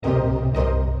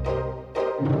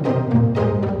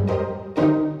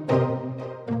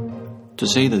To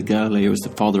say that Galileo is the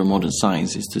father of modern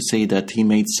science is to say that he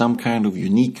made some kind of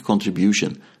unique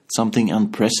contribution, something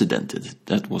unprecedented,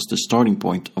 that was the starting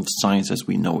point of science as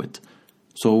we know it.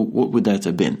 So what would that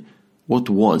have been? What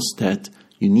was that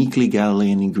uniquely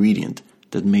Galilean ingredient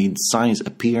that made science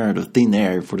appear out of thin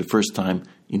air for the first time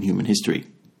in human history?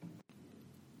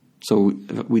 So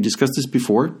we discussed this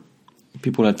before.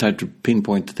 People have tried to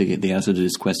pinpoint the answer to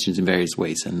these questions in various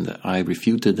ways, and I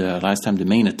refuted last time the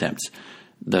main attempts.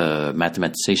 The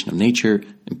mathematization of nature,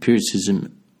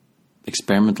 empiricism,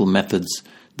 experimental methods,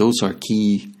 those are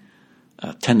key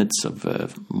tenets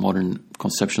of modern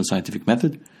conceptual scientific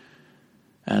method.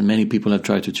 And many people have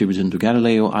tried to attribute them to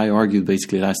Galileo. I argued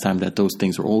basically last time that those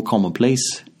things are all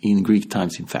commonplace in Greek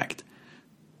times, in fact.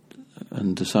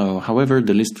 And so, however,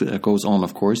 the list goes on,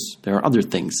 of course. There are other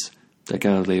things that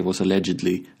Galileo was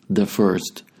allegedly the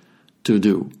first to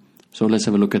do. So let's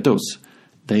have a look at those.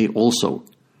 They also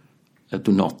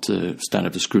do not stand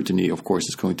up to scrutiny, of course,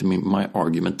 is going to be my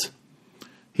argument.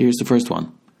 Here's the first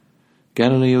one.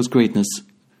 Galileo's greatness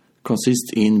consists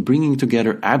in bringing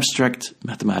together abstract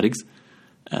mathematics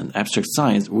and abstract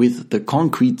science with the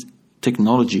concrete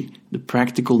technology, the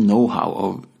practical know-how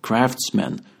of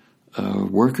craftsmen,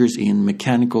 workers in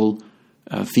mechanical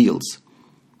fields.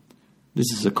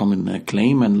 This is a common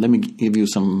claim, and let me give you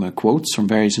some quotes from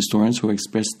various historians who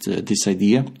expressed this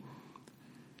idea.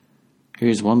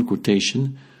 Here's one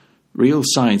quotation. Real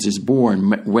science is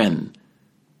born when,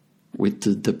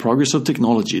 with the progress of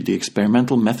technology, the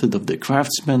experimental method of the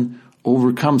craftsman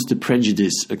overcomes the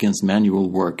prejudice against manual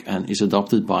work and is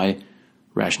adopted by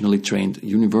rationally trained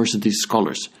university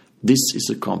scholars. This is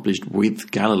accomplished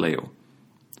with Galileo.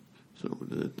 So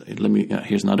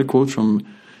here's another quote from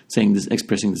saying this,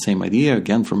 expressing the same idea,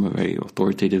 again from a very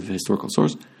authoritative historical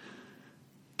source.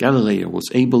 Galileo was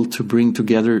able to bring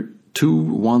together two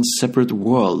once separate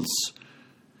worlds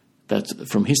that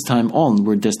from his time on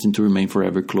were destined to remain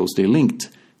forever closely linked,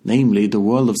 namely the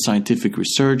world of scientific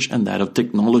research and that of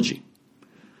technology.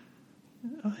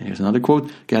 Here's another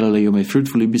quote. Galileo may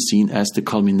fruitfully be seen as the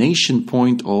culmination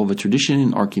point of a tradition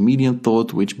in Archimedean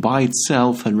thought which by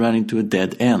itself had run into a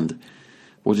dead end.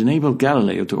 What enabled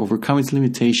Galileo to overcome its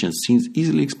limitations seems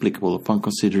easily explicable upon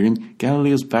considering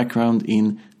Galileo's background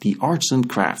in the arts and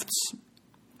crafts.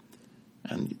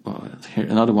 And here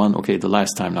another one. Okay, the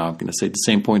last time now I'm going to say the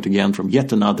same point again from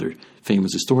yet another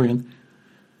famous historian.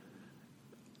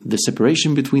 The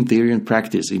separation between theory and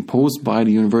practice imposed by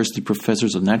the university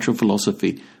professors of natural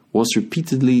philosophy was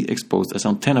repeatedly exposed as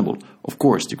untenable. Of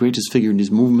course, the greatest figure in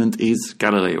this movement is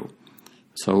Galileo.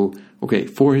 So, okay,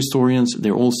 four historians,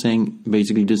 they're all saying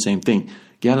basically the same thing.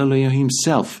 Galileo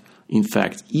himself, in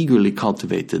fact, eagerly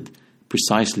cultivated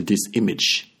precisely this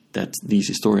image that these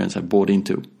historians have bought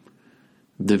into.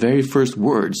 The very first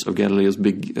words of Galileo's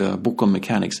big book on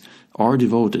mechanics are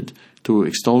devoted to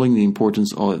extolling the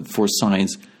importance for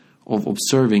science of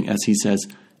observing, as he says,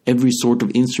 every sort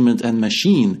of instrument and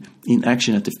machine in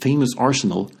action at the famous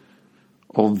arsenal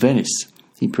of Venice.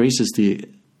 He praises the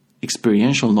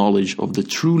experiential knowledge of the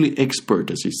truly expert,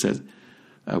 as he says,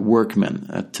 workmen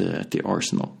at the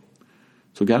arsenal.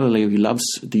 So Galileo, he loves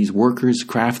these workers,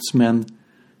 craftsmen.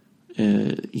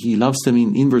 He loves them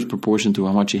in inverse proportion to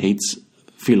how much he hates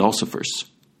philosophers.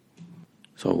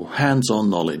 So hands-on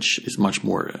knowledge is much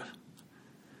more,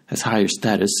 has higher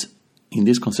status in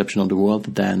this conception of the world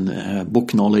than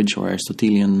book knowledge or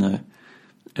Aristotelian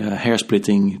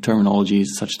hair-splitting terminologies,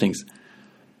 such things.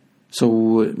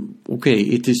 So, okay,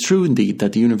 it is true indeed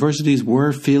that the universities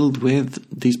were filled with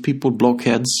these people,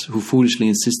 blockheads, who foolishly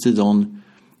insisted on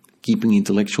keeping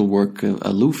intellectual work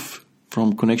aloof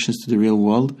from connections to the real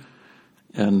world.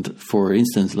 And for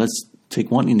instance, let's take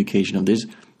one indication of this.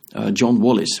 John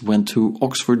Wallis went to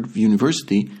Oxford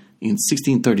University in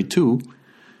 1632.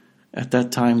 At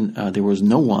that time, there was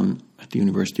no one at the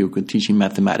university who could teach him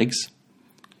mathematics.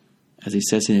 As he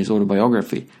says in his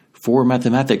autobiography, for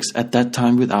mathematics at that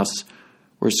time with us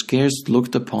were scarce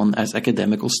looked upon as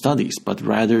academical studies, but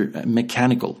rather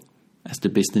mechanical, as the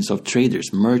business of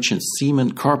traders, merchants,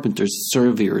 seamen, carpenters,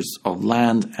 surveyors of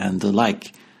land, and the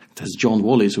like. That's John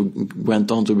Wallis, who went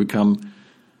on to become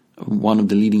one of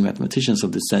the leading mathematicians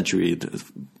of the century.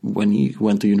 When he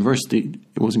went to university,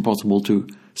 it was impossible to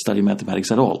study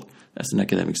mathematics at all as an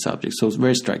academic subject. So it's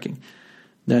very striking.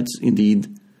 That's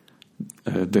indeed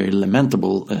a very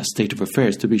lamentable state of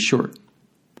affairs, to be sure.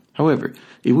 However,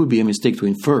 it would be a mistake to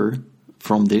infer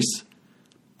from this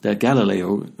that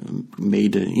Galileo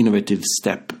made an innovative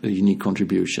step, a unique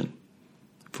contribution.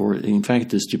 For, in fact,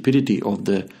 the stupidity of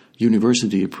the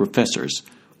university professors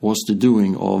was the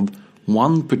doing of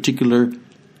one particular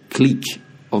clique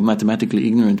of mathematically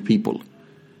ignorant people.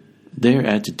 Their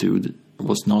attitude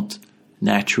was not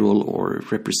natural or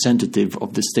representative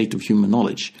of the state of human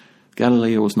knowledge.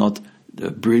 Galileo was not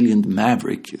a brilliant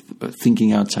maverick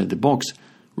thinking outside the box.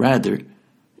 Rather,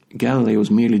 Galileo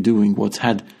was merely doing what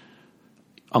had,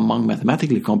 among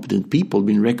mathematically competent people,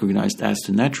 been recognized as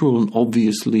the natural and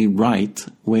obviously right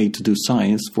way to do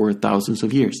science for thousands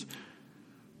of years.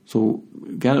 So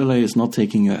Galileo is not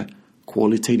taking a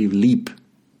qualitative leap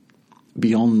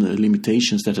beyond the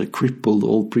limitations that had crippled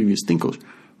all previous thinkers.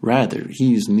 Rather,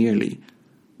 he is merely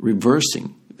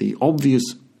reversing the obvious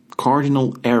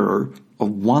cardinal error of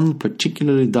one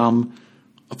particularly dumb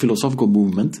philosophical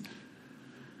movement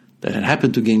that had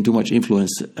happened to gain too much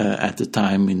influence at the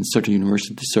time in certain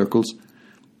university circles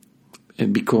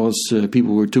because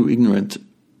people were too ignorant.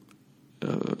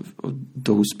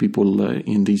 Those people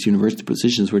in these university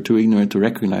positions were too ignorant to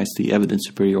recognize the evident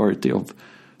superiority of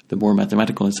the more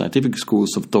mathematical and scientific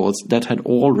schools of thought that had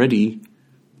already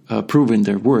proven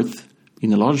their worth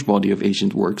in a large body of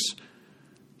ancient works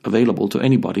available to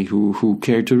anybody who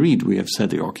cared to read. We have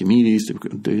said the Archimedes,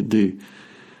 the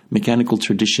mechanical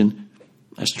tradition,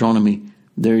 astronomy.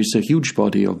 There is a huge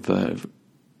body of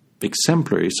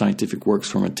exemplary scientific works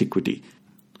from antiquity.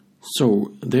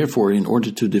 So, therefore, in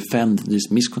order to defend this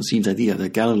misconceived idea that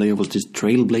Galileo was this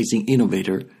trailblazing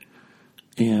innovator,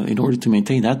 in order to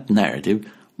maintain that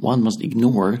narrative, one must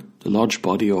ignore the large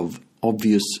body of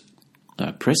obvious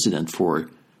precedent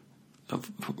for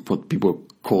what people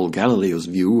call Galileo's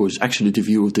view, was actually the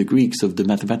view of the Greeks, of the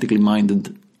mathematically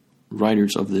minded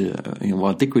writers of the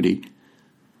antiquity.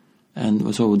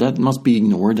 And so that must be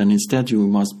ignored, and instead you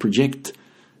must project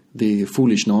the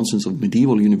foolish nonsense of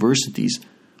medieval universities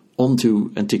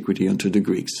onto antiquity, onto the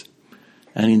Greeks.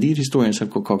 And indeed, historians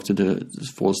have concocted a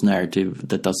false narrative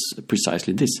that does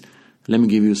precisely this. Let me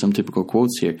give you some typical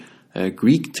quotes here.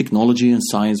 Greek technology and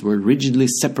science were rigidly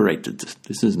separated.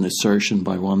 This is an assertion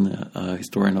by one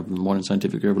historian of the modern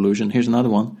scientific revolution. Here's another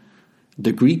one.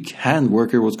 The Greek hand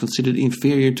worker was considered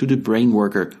inferior to the brain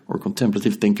worker or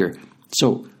contemplative thinker.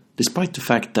 So, despite the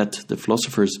fact that the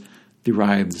philosophers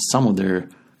derived some of their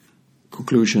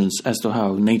conclusions as to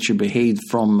how nature behaved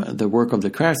from the work of the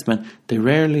craftsman, they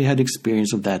rarely had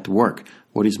experience of that work.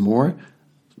 What is more,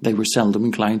 they were seldom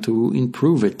inclined to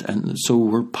improve it, and so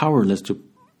were powerless to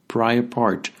pry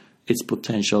apart its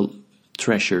potential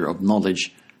treasure of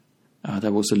knowledge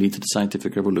that was the lead to the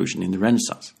scientific revolution in the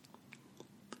Renaissance.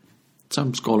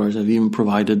 Some scholars have even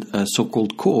provided a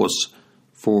so-called cause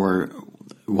for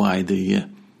why the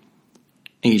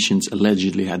ancients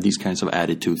allegedly had these kinds of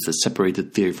attitudes that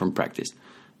separated theory from practice.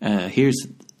 Here's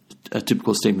a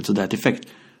typical statement to that effect.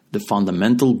 The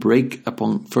fundamental break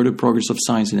upon further progress of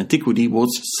science in antiquity was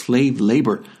slave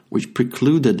labor, which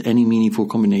precluded any meaningful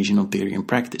combination of theory and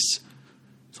practice.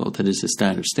 So that is a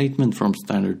standard statement from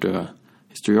standard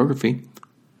historiography.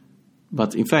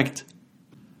 But in fact,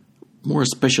 more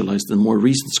specialized and more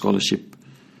recent scholarship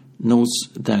knows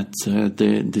that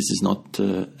this is not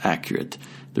accurate.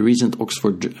 The recent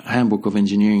Oxford Handbook of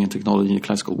Engineering and Technology in the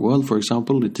Classical World, for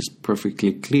example, it is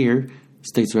perfectly clear,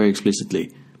 states very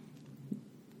explicitly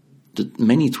that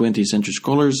many 20th century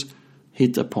scholars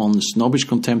hit upon snobbish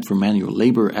contempt for manual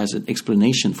labor as an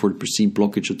explanation for the perceived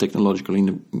blockage of technological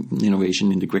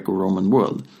innovation in the Greco-Roman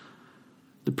world.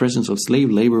 The presence of slave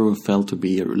labor was felt to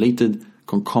be a related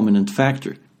concomitant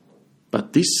factor.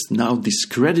 But this now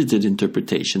discredited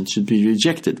interpretation should be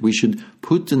rejected. We should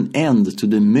put an end to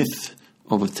the myth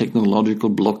of a technological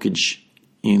blockage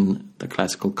in the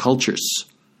classical cultures.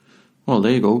 Well,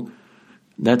 there you go.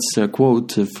 That's a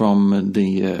quote from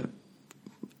the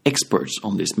experts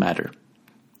on this matter.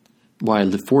 While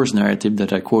the forced narrative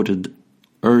that I quoted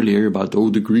earlier about,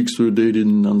 the Greeks, they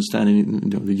didn't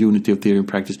understand the unity of theory and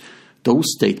practice, those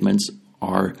statements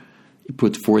are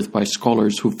put forth by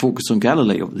scholars who focus on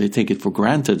Galileo. They take it for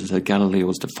granted that Galileo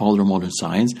was the father of modern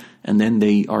science, and then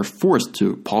they are forced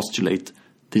to postulate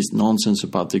this nonsense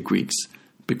about the Greeks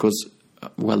because,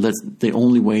 that's the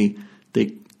only way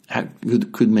they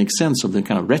could make sense of the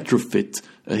kind of retrofit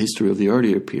history of the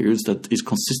earlier periods that is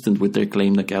consistent with their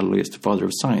claim that Galileo is the father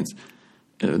of science.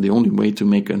 The only way to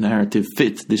make a narrative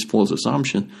fit this false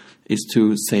assumption is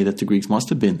to say that the Greeks must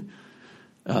have been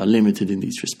limited in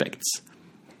these respects.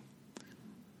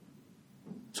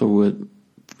 So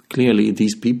clearly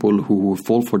these people who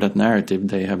fall for that narrative,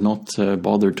 they have not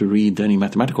bothered to read any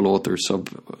mathematical authors of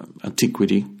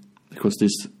antiquity, because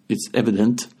it's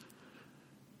evident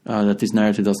that this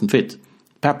narrative doesn't fit.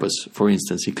 Pappus, for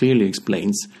instance, he clearly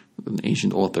explains, an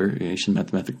ancient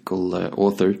mathematical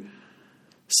author,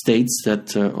 states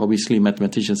that obviously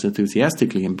mathematicians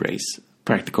enthusiastically embrace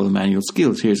practical and manual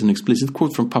skills. Here's an explicit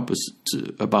quote from Pappus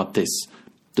about this.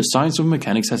 The science of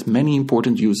mechanics has many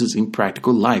important uses in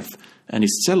practical life and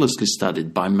is zealously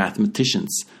studied by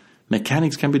mathematicians.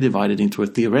 Mechanics can be divided into a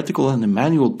theoretical and a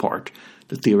manual part.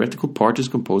 The theoretical part is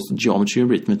composed of geometry,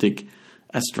 arithmetic,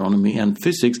 astronomy, and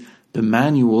physics. The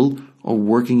manual of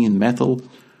working in metal,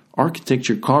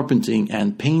 architecture, carpentering,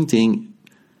 and painting,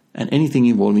 and anything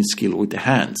involving skill with the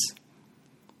hands.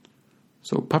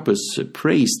 So Pappus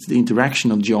praised the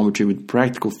interaction of geometry with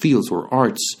practical fields or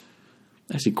arts,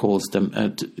 as he calls them,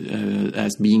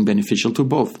 as being beneficial to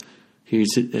both.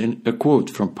 Here's a quote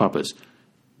from Pappus.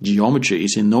 Geometry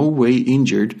is in no way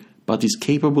injured, but is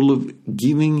capable of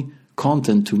giving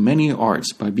content to many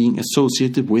arts by being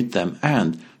associated with them,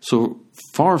 and, so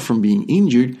far from being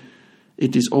injured,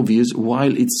 it is obvious,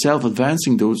 while itself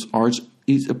advancing those arts,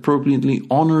 is appropriately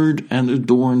honored and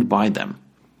adorned by them.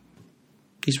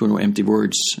 These were no empty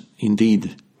words.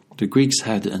 Indeed, the Greeks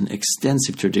had an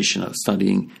extensive tradition of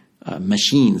studying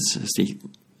machines, as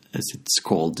it's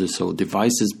called, so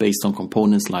devices based on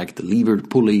components like the lever,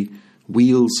 pulley,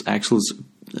 wheels, axles,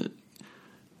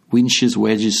 winches,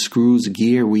 wedges, screws,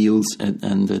 gear, wheels,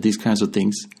 and these kinds of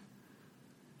things.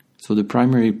 So the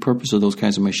primary purpose of those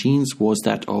kinds of machines was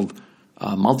that of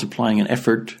multiplying an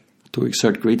effort to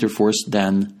exert greater force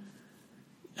than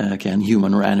can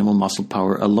human or animal muscle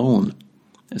power alone,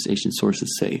 as ancient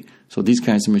sources say. So these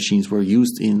kinds of machines were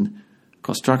used in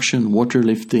construction, water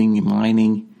lifting,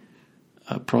 mining,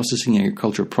 processing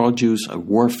agricultural produce,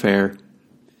 warfare,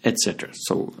 etc.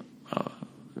 So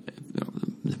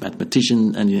the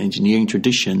mathematician and the engineering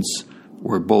traditions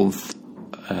were both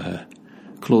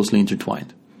closely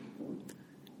intertwined.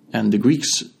 And the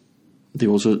Greeks, they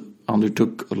also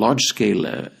undertook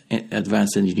large-scale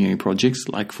advanced engineering projects,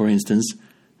 like, for instance,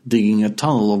 digging a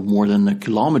tunnel of more than 1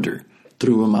 kilometer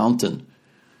through a mountain.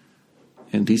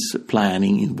 And this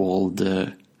planning involved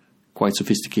quite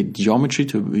sophisticated geometry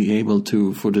to be able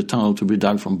to, for the tunnel to be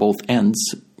dug from both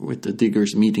ends, with the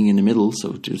diggers meeting in the middle.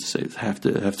 So to say half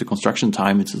the construction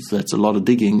time, that's a lot of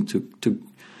digging to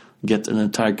get an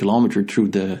entire kilometer through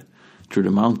the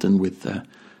mountain with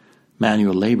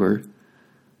manual labor.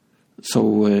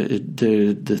 So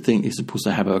the thing is supposed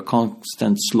to have a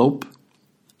constant slope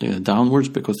downwards,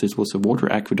 because this was a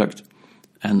water aqueduct,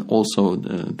 and also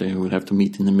they would have to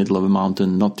meet in the middle of a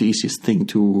mountain. Not the easiest thing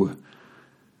to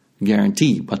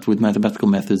guarantee, but with mathematical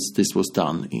methods this was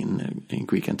done in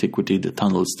Greek antiquity. The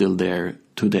tunnel is still there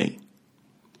today.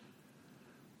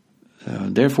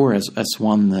 Therefore, as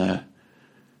one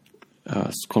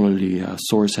scholarly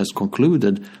source has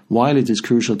concluded, while it is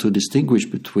crucial to distinguish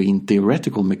between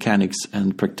theoretical mechanics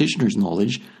and practitioner's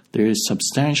knowledge, there is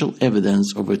substantial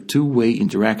evidence of a two-way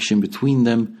interaction between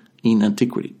them in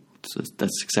antiquity. So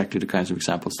that's exactly the kinds of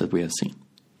examples that we have seen.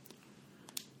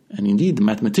 And indeed, the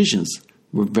mathematicians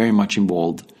were very much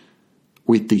involved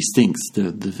with these things.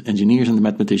 The engineers and the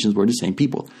mathematicians were the same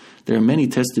people. There are many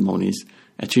testimonies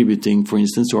attributing, for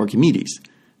instance, to Archimedes,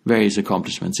 various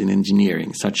accomplishments in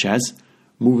engineering, such as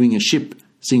moving a ship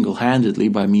single-handedly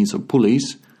by means of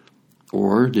pulleys,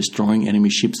 or destroying enemy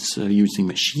ships using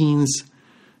machines,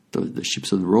 the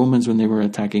ships of the Romans when they were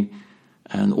attacking.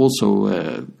 And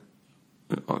also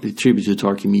attributed to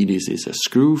Archimedes is a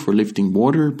screw for lifting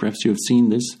water. Perhaps you have seen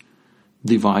this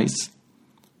device.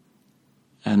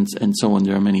 And so on.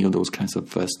 There are many of those kinds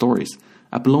of stories.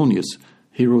 Apollonius,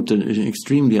 he wrote an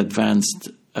extremely advanced,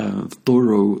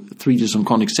 thorough treatise on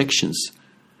conic sections,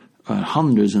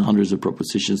 hundreds and hundreds of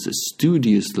propositions,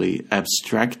 studiously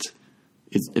abstract.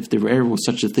 If there ever was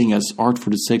such a thing as art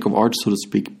for the sake of art, so to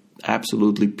speak,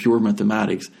 absolutely pure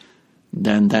mathematics,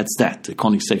 then that's that, the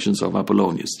conic sections of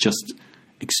Apollonius. Just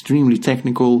extremely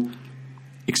technical,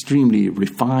 extremely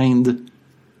refined,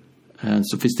 and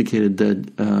sophisticated,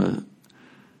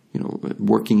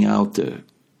 working out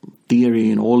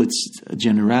theory in all its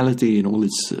generality, in all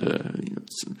its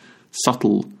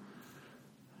subtle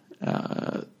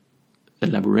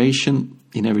elaboration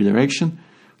in every direction.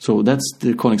 So that's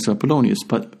the conics of Apollonius.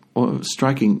 But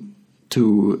striking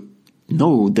to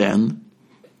know then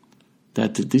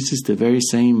that this is the very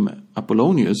same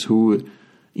Apollonius who,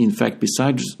 in fact,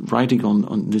 besides writing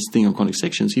on this thing on conic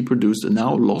sections, he produced a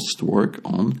now lost work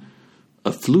on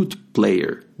a flute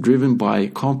player driven by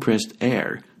compressed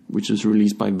air, which is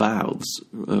released by valves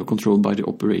controlled by the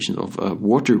operation of a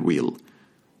water wheel.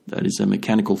 That is a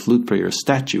mechanical flute player, a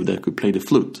statue that could play the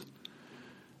flute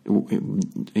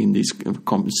in this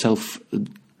self-playing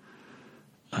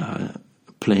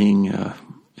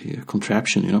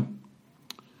contraption,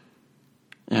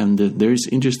 And there is,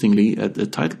 interestingly, a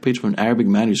title page for an Arabic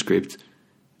manuscript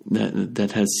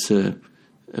that has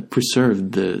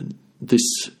preserved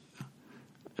this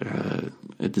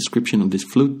a description of this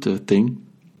flute thing.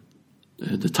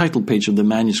 the title page of the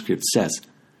manuscript says,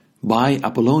 by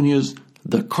Apollonius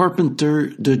the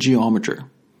Carpenter the Geometer.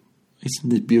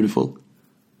 Isn't it beautiful?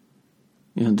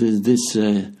 This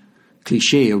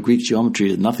cliche of Greek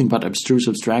geometry is nothing but abstruse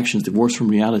abstractions divorced from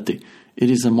reality.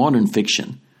 It is a modern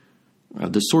fiction.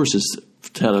 The sources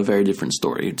tell a very different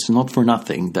story. It's not for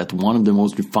nothing that one of the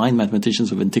most refined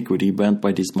mathematicians of antiquity went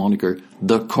by this moniker,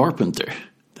 the Carpenter.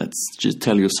 That's just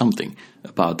tell you something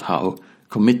about how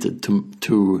committed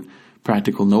to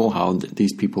practical know-how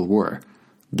these people were.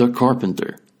 The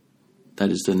Carpenter. That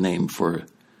is the name for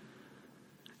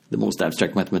the most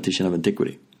abstract mathematician of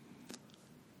antiquity.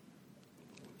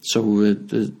 So,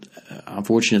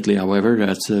 unfortunately, however,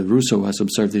 as Rousseau has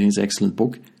observed in his excellent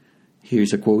book,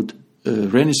 here's a quote,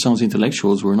 Renaissance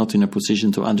intellectuals were not in a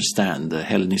position to understand the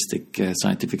Hellenistic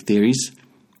scientific theories.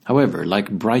 However,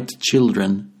 like bright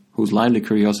children whose lively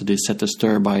curiosity is set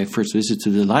astir by a first visit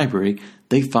to the library,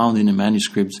 they found in the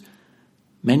manuscripts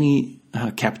many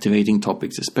captivating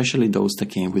topics, especially those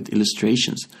that came with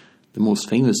illustrations. The most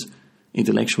famous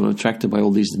intellectual attracted by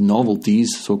all these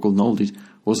novelties, so-called novelties,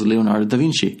 was Leonardo da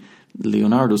Vinci.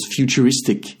 Leonardo's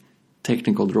futuristic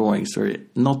technical drawings are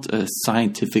not a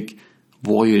scientific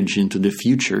voyage into the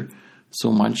future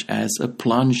so much as a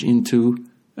plunge into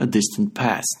a distant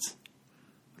past.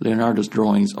 Leonardo's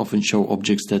drawings often show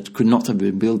objects that could not have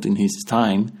been built in his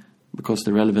time because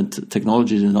the relevant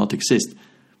technology did not exist.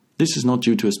 This is not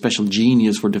due to a special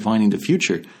genius for defining the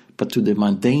future, but to the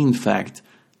mundane fact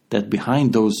that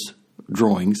behind those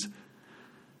drawings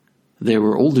there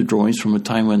were older drawings from a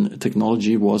time when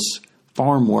technology was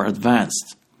far more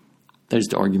advanced. That is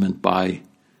the argument by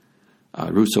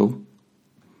Rousseau.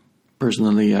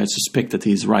 Personally, I suspect that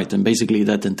he is right, and basically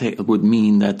that would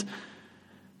mean that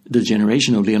the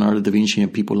generation of Leonardo da Vinci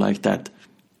and people like that,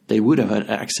 they would have had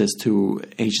access to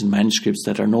ancient manuscripts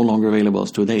that are no longer available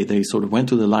as today. They sort of went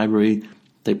to the library,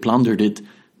 they plundered it.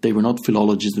 They were not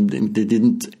philologists, they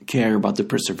didn't care about the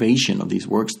preservation of these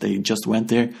works. They just went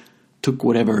there, took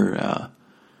whatever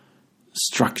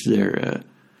struck their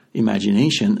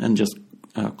imagination and just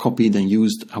copied and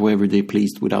used however they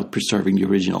pleased without preserving the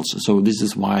originals. So this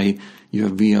is why you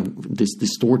have this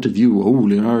distorted view. Oh,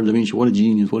 Leonardo da Vinci, what a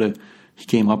genius! He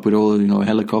came up with all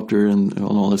helicopter and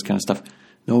all this kind of stuff.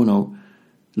 No.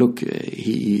 Look,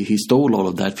 he stole all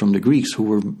of that from the Greeks, who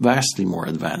were vastly more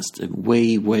advanced,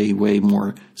 way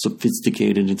more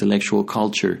sophisticated intellectual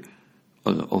culture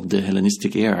of the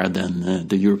Hellenistic era than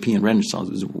the European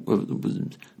Renaissance.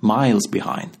 Was miles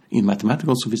behind in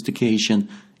mathematical sophistication,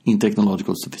 in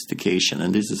technological sophistication.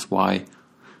 And this is why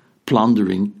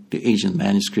plundering the ancient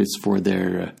manuscripts for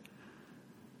their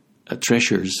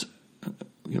treasures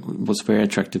was very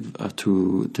attractive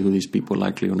to these people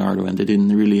like Leonardo, and they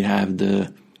didn't really have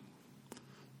the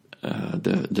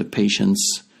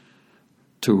patience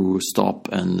to stop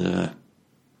and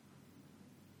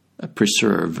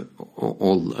preserve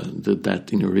all that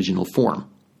in original form.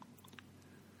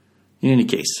 In any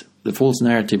case, the false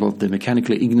narrative of the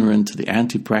mechanically ignorant, the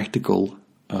anti-practical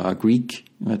Greek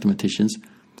mathematicians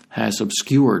has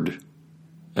obscured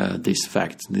this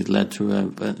fact. It led to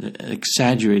an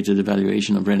exaggerated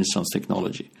evaluation of Renaissance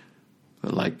technology,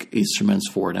 like instruments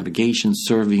for navigation,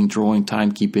 surveying, drawing,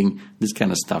 timekeeping, this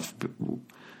kind of stuff.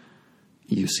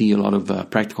 You see a lot of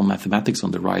practical mathematics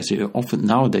on the rise. Often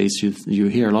nowadays you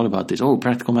hear a lot about this. Oh,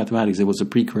 practical mathematics, it was a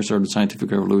precursor of the scientific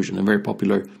revolution, a very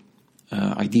popular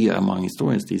idea among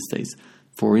historians these days.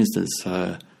 For instance,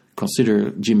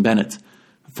 consider Jim Bennett,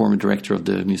 former director of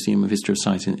the Museum of History of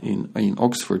Science in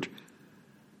Oxford.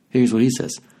 Here's what he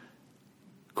says.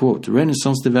 Quote,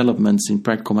 Renaissance developments in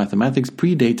practical mathematics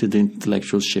predated the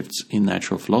intellectual shifts in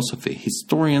natural philosophy.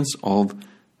 Historians of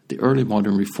the early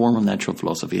modern reform of natural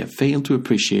philosophy have failed to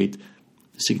appreciate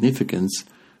the significance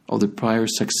of the prior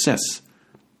success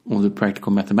of the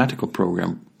practical mathematical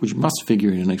program, which must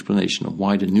figure in an explanation of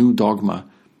why the new dogma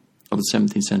of the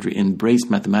 17th century embraced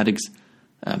mathematics,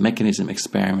 mechanism,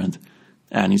 experiment,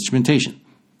 and instrumentation.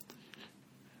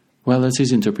 Well, that's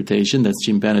his interpretation. That's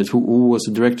Jim Bennett, who was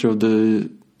the director of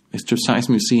the History of Science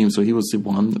Museum, so he was the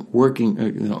one working,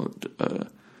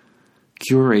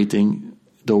 curating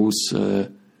those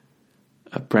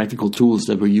practical tools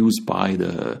that were used by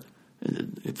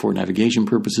for navigation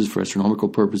purposes, for astronomical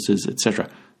purposes, etc.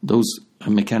 Those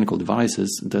mechanical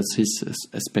devices, that's his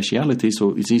speciality,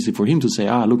 so it's easy for him to say,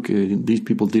 look, these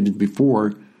people did it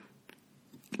before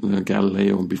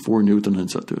Galileo, before Newton,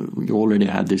 and so we already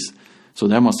had this. So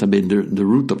that must have been the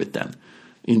root of it then.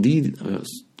 Indeed,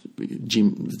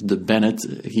 Bennett,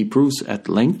 he proves at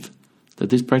length that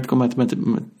this practical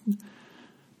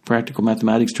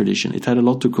mathematics tradition, it had a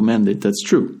lot to commend it. That's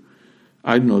true.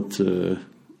 I do not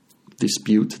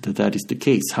dispute that is the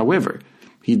case. However,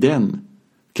 he then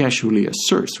casually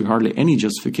asserts, with hardly any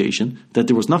justification, that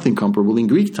there was nothing comparable in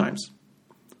Greek times.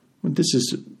 Well, this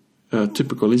is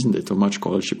typical, isn't it, of much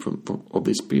scholarship of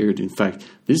this period. In fact,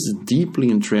 this is a deeply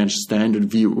entrenched standard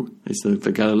view, is that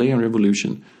the Galilean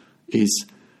revolution is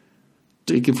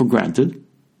taken for granted,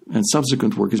 and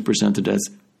subsequent work is presented as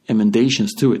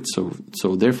emendations to it.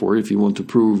 So therefore, if you want to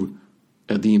prove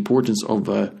the importance of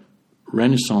a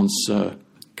Renaissance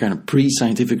kind of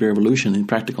pre-scientific revolution in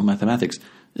practical mathematics,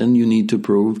 then you need to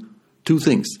prove two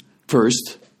things.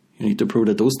 First, you need to prove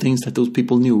that those things that those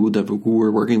people knew who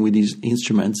were working with these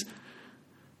instruments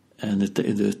and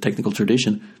the technical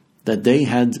tradition, that they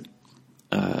had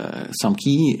some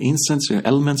key instances or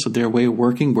elements of their way of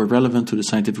working were relevant to the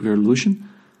scientific revolution.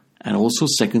 And also,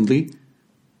 secondly,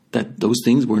 that those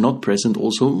things were not present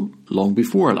also long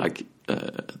before, like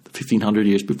 1,500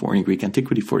 years before in Greek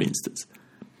antiquity, for instance.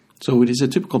 So it is a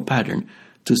typical pattern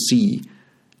to see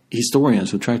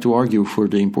historians who try to argue for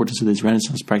the importance of this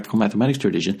Renaissance practical mathematics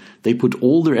tradition. They put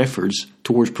all their efforts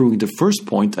towards proving the first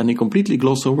point, and they completely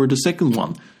gloss over the second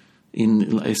one.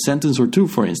 In a sentence or two,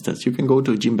 for instance. You can go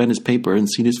to Jim Bennett's paper and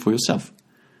see this for yourself.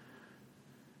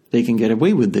 They can get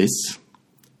away with this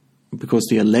because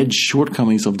the alleged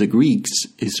shortcomings of the Greeks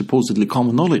is supposedly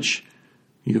common knowledge.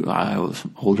 I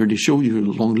already showed you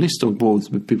a long list of both,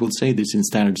 but people say this in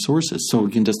standard sources, so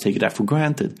we can just take that for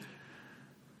granted.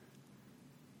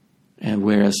 And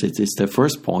whereas it is the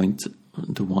first point,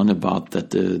 the one about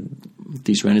that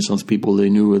these Renaissance people, they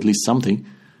knew at least something,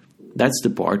 that's the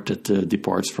part that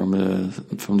departs from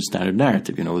the standard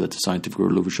narrative, that the scientific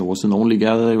revolution wasn't only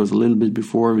Galileo, it was a little bit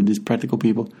before with these practical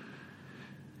people.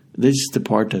 This is the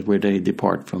part where they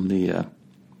depart from the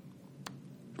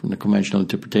conventional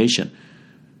interpretation.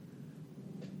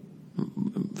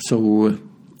 So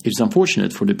it's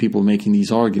unfortunate for the people making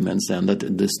these arguments then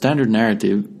that the standard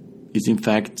narrative is in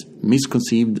fact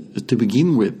misconceived to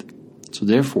begin with. So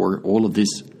therefore, all of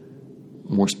this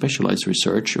more specialized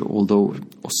research, although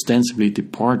ostensibly it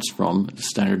departs from the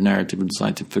standard narrative of the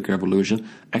scientific revolution,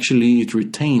 actually it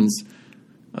retains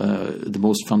the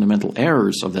most fundamental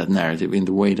errors of that narrative in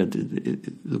the way that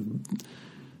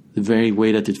the very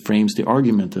way that it frames the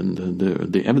argument and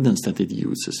the evidence that it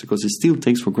uses, because it still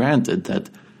takes for granted that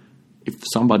if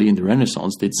somebody in the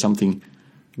Renaissance did something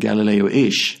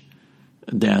Galileo-ish,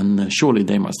 then surely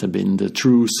they must have been the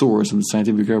true source of the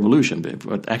scientific revolution.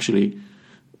 But actually,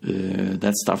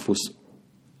 that stuff was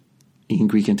in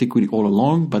Greek antiquity all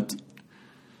along, but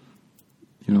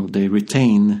they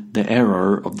retain the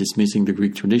error of dismissing the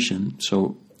Greek tradition,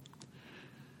 so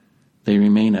they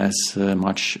remain as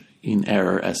much in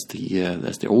error as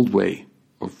the old way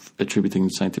of attributing the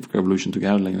scientific revolution to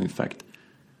Galileo, in fact.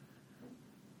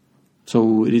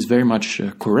 So it is very much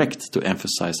correct to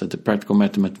emphasize that the practical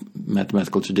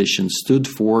mathematical tradition stood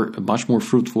for a much more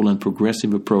fruitful and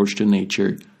progressive approach to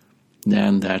nature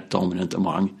than that dominant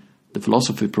among the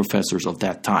philosophy professors of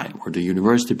that time, or the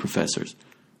university professors.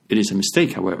 It is a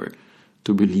mistake, however,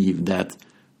 to believe that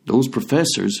those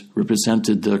professors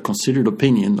represented the considered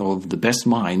opinion of the best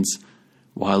minds,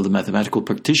 while the mathematical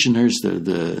practitioners,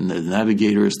 the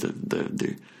navigators,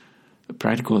 the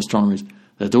practical astronomers,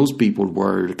 that those people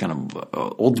were the kind of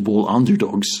oddball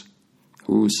underdogs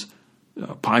whose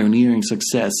pioneering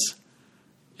success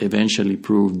eventually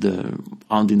proved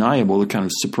undeniable, a kind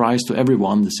of surprise to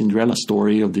everyone, the Cinderella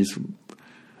story of these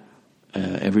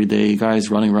everyday guys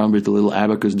running around with a little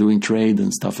abacus doing trade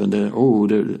and stuff, and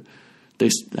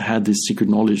they had this secret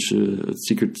knowledge,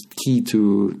 secret key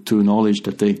to knowledge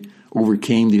that they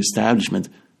overcame the establishment.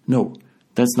 No,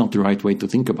 that's not the right way to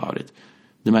think about it.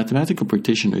 The mathematical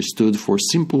practitioners stood for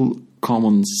simple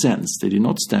common sense. They did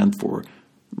not stand for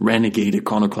renegade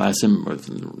iconoclasm or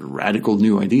radical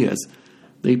new ideas.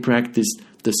 They practiced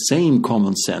the same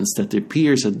common sense that their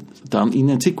peers had done in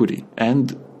antiquity,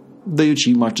 and they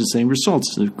achieved much the same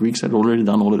results. The Greeks had already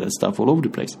done all of that stuff all over the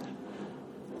place.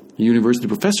 The university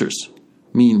professors,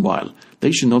 meanwhile,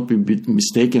 they should not be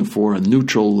mistaken for a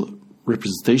neutral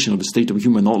representation of the state of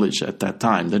human knowledge at that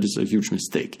time. That is a huge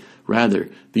mistake. Rather,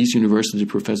 these university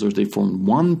professors, they formed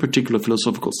one particular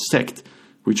philosophical sect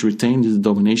which retained the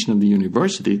domination of the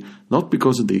university, not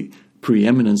because of the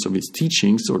preeminence of its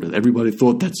teachings or that everybody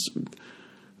thought that's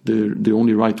the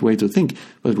only right way to think,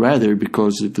 but rather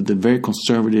because of the very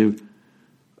conservative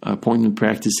appointment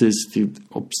practices, the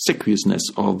obsequiousness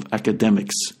of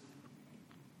academics.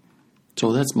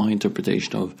 So that's my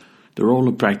interpretation of the role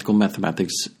of practical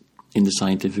mathematics in the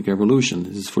scientific revolution.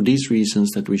 It is for these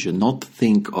reasons that we should not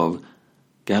think of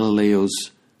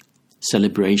Galileo's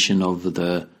celebration of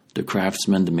the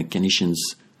craftsmen, the mechanicians,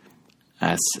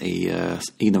 as a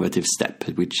innovative step,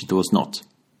 which it was not.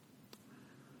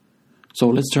 So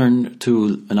let's turn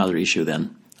to another issue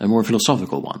then, a more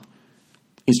philosophical one.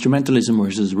 Instrumentalism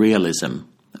versus realism,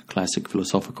 a classic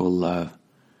philosophical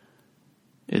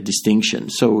distinction.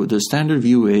 So the standard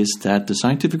view is that the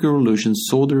scientific revolution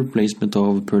saw the replacement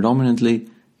of predominantly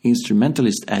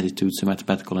instrumentalist attitudes to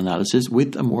mathematical analysis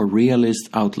with a more realist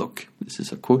outlook. This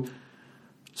is a quote.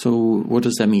 So what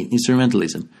does that mean?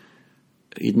 Instrumentalism.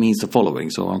 It means the following.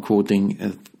 So I'm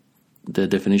quoting the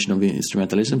definition of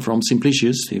instrumentalism from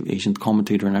Simplicius, the ancient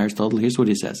commentator on Aristotle. Here's what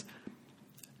he says.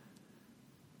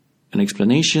 An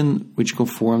explanation which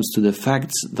conforms to the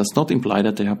facts does not imply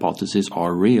that the hypotheses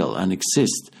are real and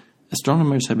exist.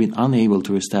 Astronomers have been unable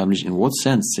to establish in what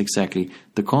sense exactly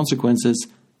the consequences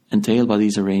entailed by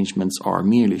these arrangements are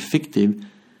merely fictive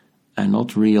and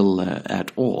not real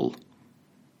at all.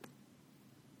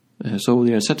 So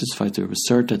they are satisfied to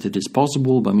assert that it is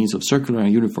possible, by means of circular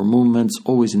and uniform movements,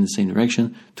 always in the same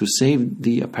direction, to save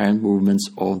the apparent movements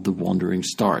of the wandering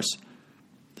stars.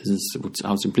 This is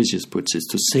how Simplicius puts it,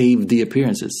 to save the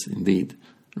appearances, indeed,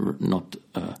 not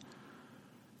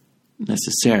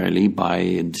necessarily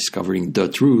by discovering the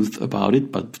truth about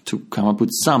it, but to come up with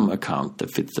some account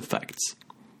that fits the facts.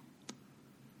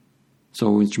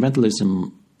 So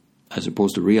instrumentalism, as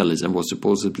opposed to realism, was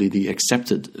supposedly the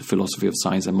accepted philosophy of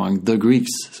science among the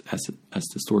Greeks, as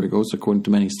the story goes, according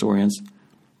to many historians.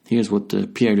 Here's what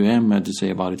Pierre Duhem had to say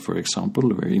about it, for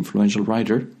example, a very influential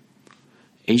writer.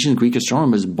 Ancient Greek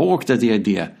astronomers balked at the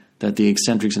idea that the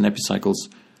eccentrics and epicycles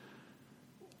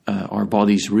are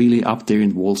bodies really up there in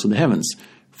the walls of the heavens.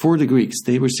 For the Greeks,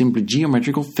 they were simply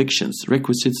geometrical fictions,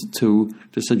 requisite to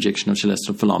the subjection of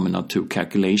celestial phenomena to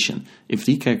calculation. If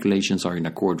the calculations are in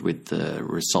accord with the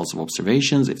results of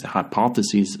observations, if the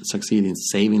hypotheses succeed in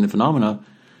saving the phenomena,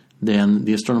 then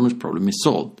the astronomer's problem is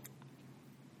solved.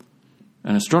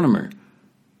 An astronomer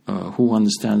who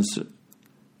understands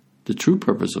the true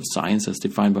purpose of science, as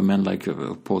defined by men like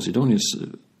Posidonius,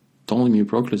 Ptolemy,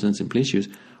 Proclus, and Simplicius,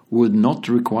 would not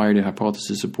require the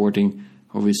hypothesis supporting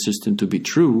of his system to be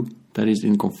true, that is,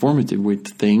 in conformity with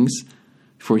things.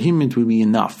 For him it will be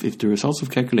enough if the results of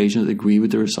calculations agree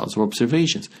with the results of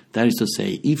observations. That is to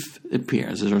say, if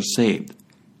appearances are saved.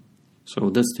 So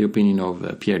that's the opinion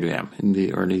of Pierre Duhem in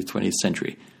the early 20th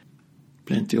century.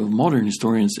 Plenty of modern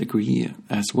historians agree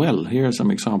as well. Here are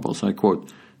some examples. I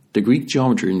quote, "The Greek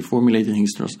geometer in formulating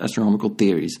his astronomical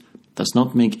theories does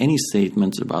not make any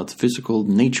statements about physical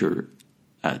nature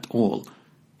at all.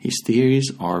 His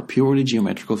theories are purely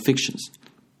geometrical fictions."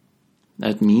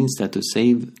 That means that to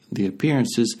save the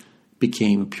appearances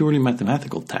became a purely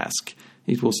mathematical task.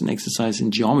 It was an exercise in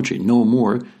geometry, no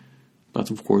more, but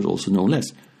of course also no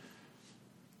less.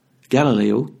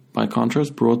 Galileo, by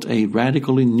contrast, brought a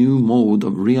radically new mode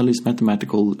of realist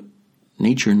mathematical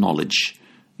nature knowledge.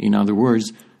 In other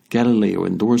words, Galileo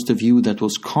endorsed a view that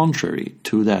was contrary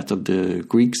to that of the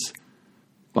Greeks,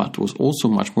 but was also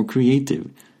much more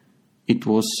creative. It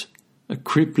was a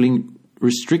crippling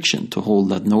restriction to hold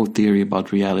that no theory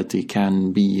about reality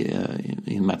can be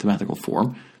in mathematical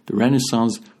form. The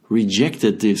Renaissance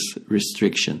rejected this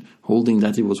restriction, holding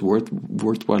that it was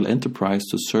worthwhile enterprise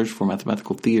to search for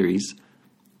mathematical theories,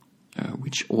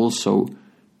 which also,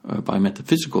 by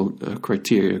metaphysical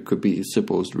criteria, could be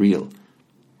supposed real.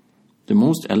 The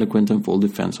most eloquent and full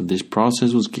defense of this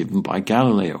process was given by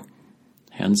Galileo.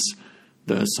 Hence,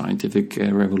 the scientific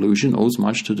revolution owes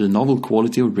much to the novel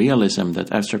quality of realism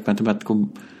that abstract mathematical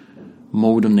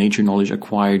mode of nature knowledge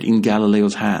acquired in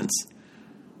Galileo's hands.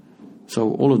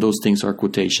 So all of those things are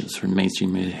quotations from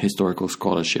mainstream historical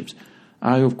scholarships.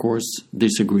 I, of course,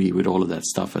 disagree with all of that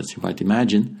stuff, as you might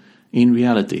imagine. In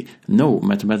reality, no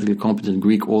mathematically competent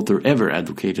Greek author ever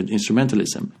advocated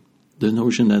instrumentalism. The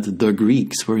notion that the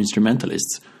Greeks were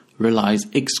instrumentalists relies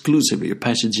exclusively on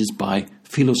passages by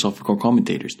philosophical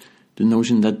commentators. The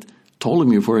notion that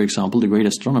Ptolemy, for example, the great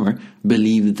astronomer,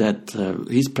 believed that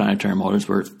his planetary models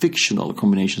were fictional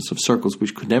combinations of circles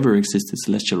which could never exist in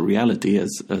celestial reality,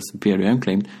 as Pierre Duhem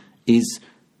claimed, is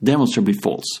demonstrably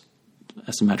false,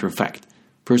 as a matter of fact.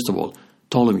 First of all,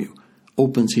 Ptolemy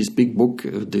opens his big book,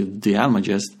 the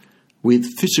Almagest, with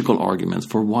physical arguments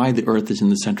for why the Earth is in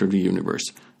the center of the universe.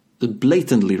 The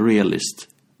blatantly realist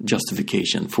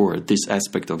justification for this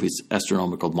aspect of his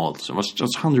astronomical models. It was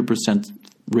just 100%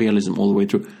 realism all the way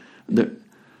through.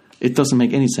 It doesn't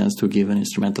make any sense to give an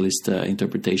instrumentalist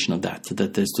interpretation of that.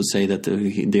 That is to say that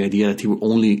the idea that he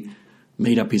only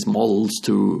made up his models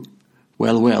to,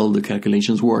 well, the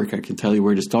calculations work. I can tell you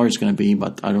where the star is going to be,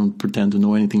 but I don't pretend to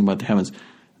know anything about the heavens.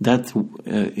 That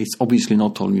is obviously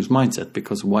not Ptolemy's mindset,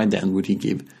 because why then would he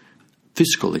give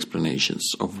physical explanations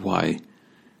of why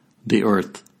the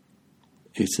Earth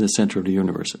is the center of the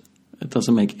universe. It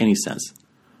doesn't make any sense.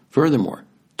 Furthermore,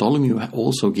 Ptolemy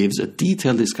also gives a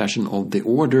detailed discussion of the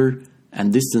order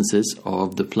and distances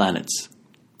of the planets.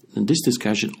 And this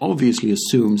discussion obviously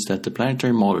assumes that the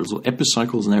planetary models or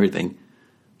epicycles and everything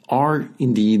are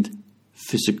indeed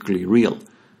physically real.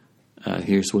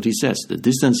 Here's what he says. The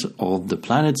distance of the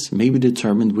planets may be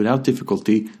determined without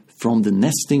difficulty from the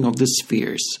nesting of the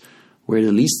spheres, where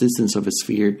the least distance of a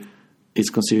sphere is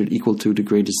considered equal to the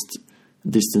greatest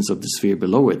distance of the sphere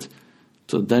below it.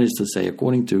 So that is to say,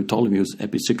 according to Ptolemy's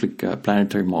epicyclic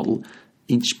planetary model,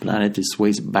 each planet is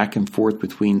swayed back and forth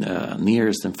between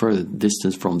nearest and furthest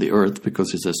distance from the Earth,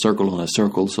 because it's a circle on a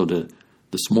circle, so the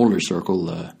smaller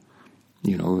circle,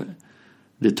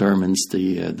 determines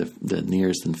the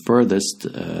nearest and furthest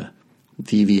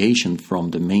deviation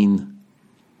from the main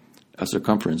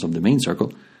circumference of the main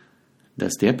circle.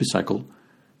 That's the epicycle.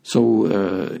 So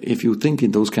if you think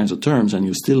in those kinds of terms, and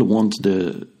you still want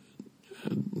the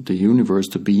universe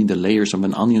to be the layers of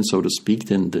an onion, so to speak,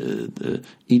 then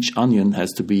each onion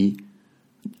has to be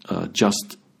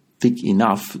just thick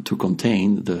enough to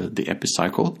contain the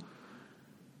epicycle.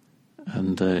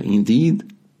 And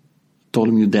indeed,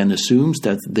 Ptolemy then assumes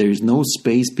that there is no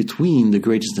space between the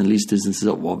greatest and least distances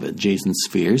of adjacent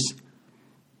spheres.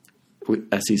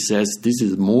 As he says, this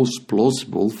is most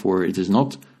plausible, for it is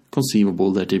not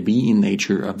conceivable that there be in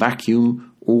nature a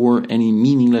vacuum or any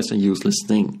meaningless and useless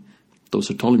thing. Those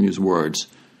are Ptolemy's words.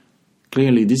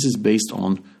 Clearly, this is based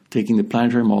on taking the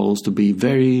planetary models to be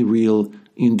very real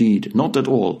indeed. Not at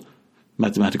all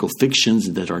mathematical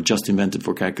fictions that are just invented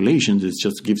for calculations. It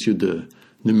just gives you the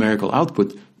numerical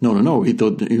output. No. He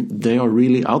thought they are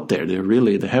really out there.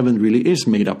 The heaven really is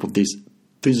made up of these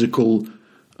physical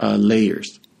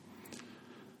layers.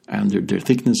 And their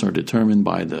thickness are determined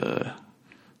by the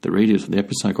radius of the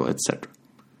epicycle, etc.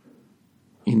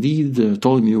 Indeed,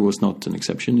 Ptolemy was not an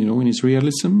exception. In his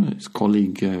realism, his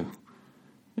colleague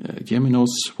Gemenos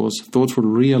was thoughtful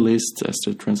realist, as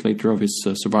the translator of his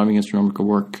surviving astronomical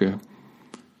work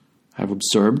have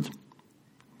observed.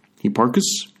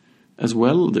 Hipparchus, as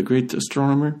well, the great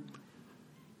astronomer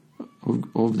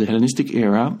of the Hellenistic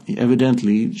era, he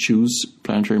evidently chose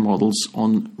planetary models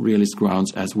on realist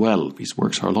grounds as well. His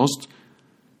works are lost,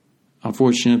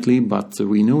 unfortunately, but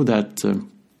we know that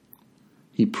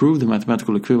he proved the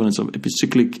mathematical equivalence of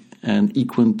epicyclic and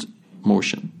equant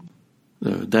motion.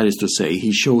 That is to say,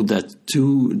 he showed that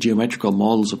two geometrical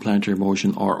models of planetary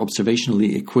motion are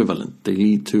observationally equivalent. They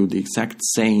lead to the exact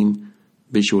same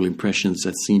visual impressions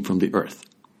as seen from the Earth.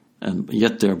 And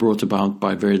yet they are brought about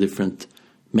by very different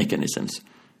mechanisms.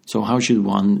 So how should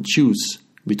one choose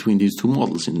between these two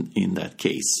models in that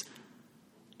case?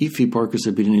 If Hipparchus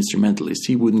had been an instrumentalist,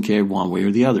 he wouldn't care one way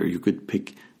or the other. You could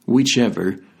pick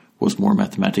whichever was more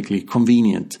mathematically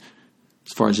convenient.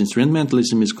 As far as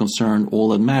instrumentalism is concerned, all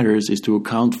that matters is to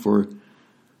account for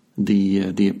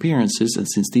the appearances, and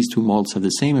since these two models have the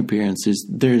same appearances,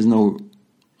 there is no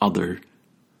other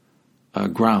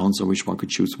grounds on which one could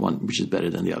choose one which is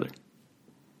better than the other.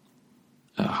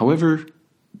 However,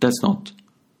 that's not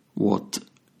what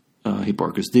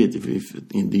Hipparchus did.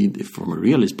 If from a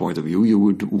realist point of view, you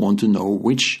would want to know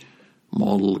which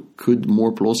model could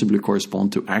more plausibly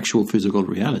correspond to actual physical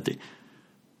reality.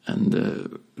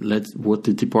 And what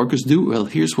did Hipparchus do? Well,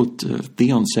 here's what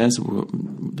Theon says,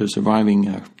 the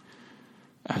surviving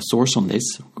source on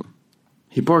this.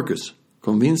 Hipparchus,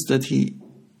 convinced that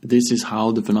this is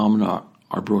how the phenomena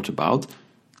are brought about,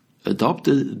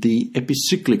 adopted the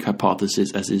epicyclic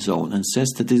hypothesis as his own and says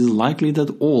that it is likely that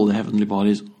all the heavenly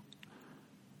bodies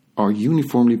are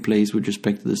uniformly placed with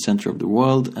respect to the center of the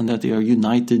world, and that they are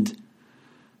united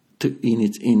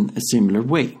in a similar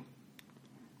way.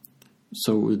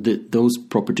 So those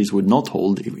properties would not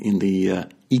hold in the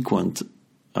equant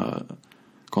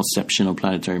conception of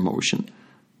planetary motion.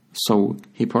 So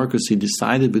Hipparchus, he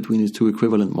decided between these two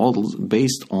equivalent models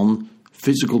based on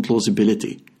physical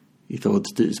plausibility. He thought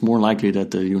it's more likely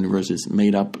that the universe is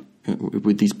made up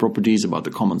with these properties about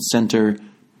the common center,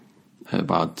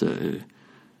 about the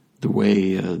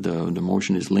way the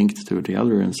motion is linked to the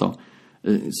other, and so.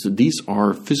 So these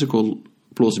are physical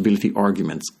plausibility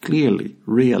arguments, clearly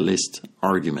realist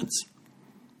arguments.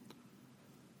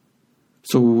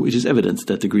 So it is evident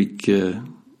that the Greek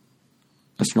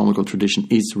astronomical tradition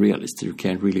is realist. You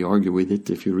can't really argue with it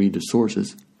if you read the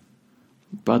sources.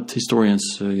 But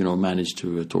historians, manage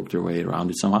to talk their way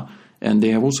around it somehow. And they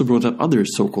have also brought up other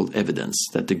so-called evidence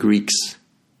that the Greeks,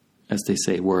 as they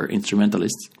say, were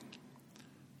instrumentalists.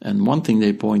 And one thing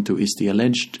they point to is the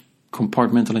alleged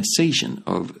compartmentalization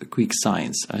of Greek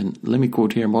science. And let me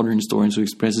quote here modern historians who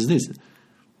expresses this.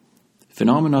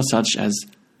 Phenomena such as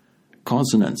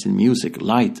consonants in music,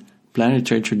 light,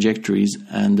 planetary trajectories,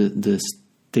 and the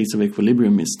states of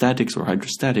equilibrium in statics or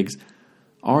hydrostatics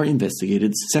are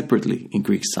investigated separately in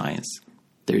Greek science.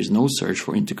 There is no search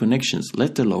for interconnections,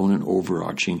 let alone an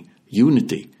overarching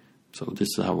unity. So this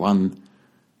is how one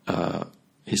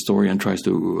historian tries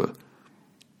to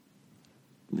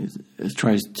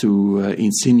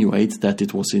insinuate that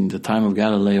it was in the time of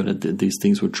Galileo that these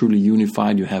things were truly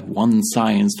unified. You have one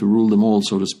science to rule them all,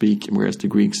 so to speak, whereas the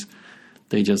Greeks,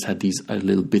 they just had these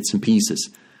little bits and pieces.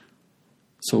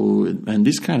 So, and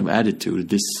this kind of attitude,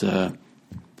 this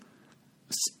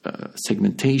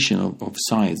segmentation of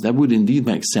science, that would indeed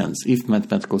make sense if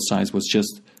mathematical science was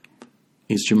just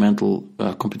instrumental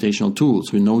computational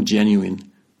tools with no genuine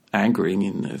anchoring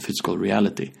in physical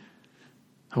reality.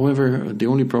 However, the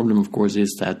only problem, of course,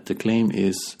 is that the claim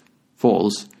is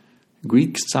false.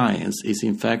 Greek science is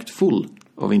in fact full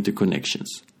of interconnections,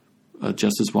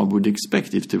 just as one would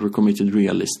expect if they were committed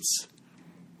realists.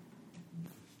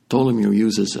 Ptolemy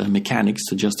uses mechanics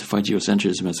to justify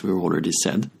geocentrism, as we've already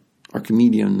said.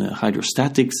 Archimedean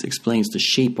hydrostatics explains the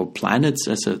shape of planets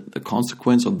as a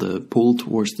consequence of the pull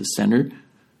towards the center.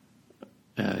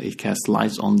 It casts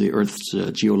light on the Earth's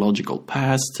geological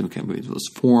past. It was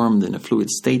formed in a fluid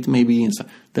state, maybe. And so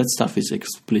that stuff is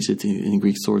explicit in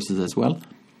Greek sources as well.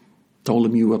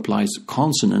 Ptolemy applies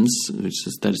consonance, that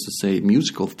is to say,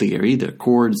 musical theory, the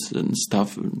chords and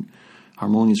stuff, and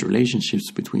harmonious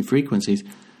relationships between frequencies.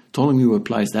 Ptolemy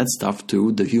applies that stuff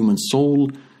to the human soul,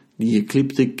 the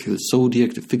ecliptic, the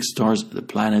zodiac, the fixed stars, the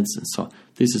planets, and so on.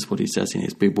 This is what he says in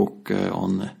his big book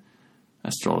on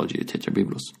astrology,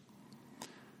 Tetrabiblos.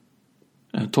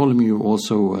 Ptolemy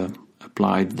also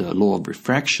applied the law of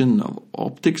refraction of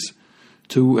optics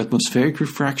to atmospheric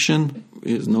refraction.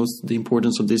 He knows the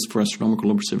importance of this for astronomical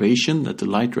observation, that the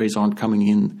light rays aren't coming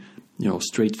in,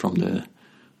 straight from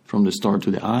the star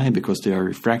to the eye, because they are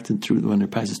refracted through when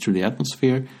it passes through the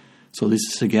atmosphere. So this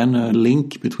is again a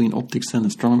link between optics and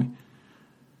astronomy.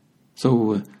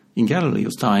 So in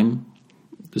Galileo's time,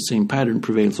 the same pattern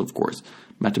prevails, of course.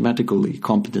 Mathematically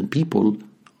competent people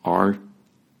are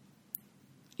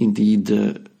indeed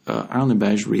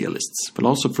unabashed realists.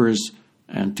 Philosophers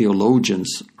and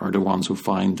theologians are the ones who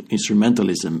find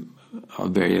instrumentalism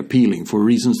very appealing for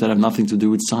reasons that have nothing to do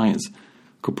with science.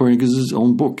 Copernicus'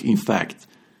 own book, in fact,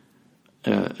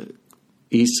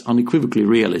 is unequivocally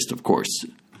realist, of course.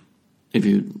 If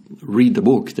you read the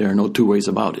book, there are no two ways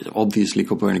about it. Obviously,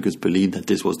 Copernicus believed that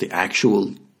this was the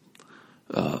actual,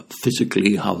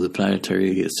 physically, how the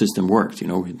planetary system worked.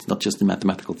 It's not just a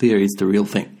mathematical theory, it's the real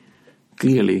thing.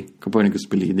 Clearly, Copernicus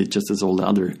believed it just as all the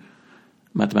other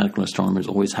mathematical astronomers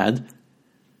always had.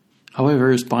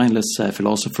 However, spineless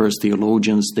philosophers,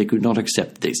 theologians, they could not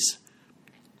accept this.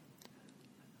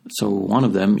 So one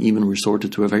of them even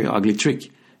resorted to a very ugly trick,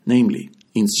 namely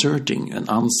inserting an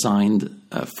unsigned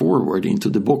foreword into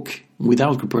the book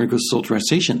without Copernicus'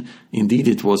 authorization. Indeed,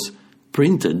 it was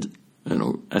printed,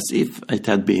 as if it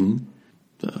had been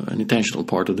an intentional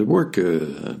part of the work.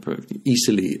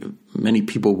 Easily, many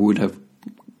people could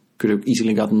have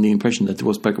easily gotten the impression that it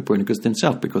was by Copernicus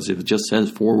himself, because if it just says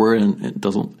forward and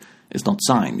it's not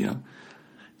signed,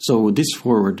 So this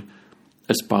forward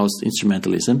espoused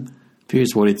instrumentalism.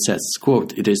 Here's what it says,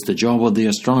 quote, "It is the job of the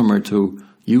astronomer to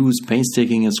use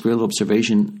painstaking and skilled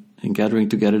observation in gathering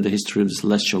together the history of the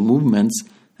celestial movements,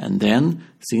 and then,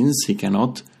 since he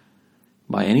cannot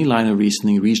by any line of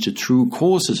reasoning reach the true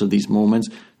causes of these movements,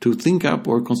 to think up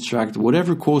or construct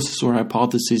whatever causes or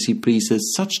hypotheses he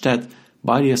pleases, such that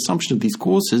by the assumption of these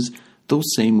causes,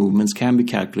 those same movements can be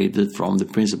calculated from the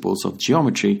principles of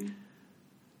geometry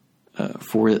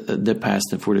for the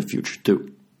past and for the future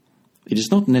too. It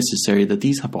is not necessary that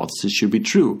these hypotheses should be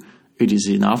true. It is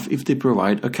enough if they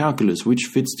provide a calculus which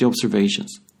fits the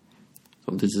observations."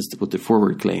 So this is what the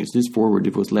foreword claims. This foreword,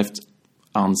 it was left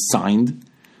unsigned.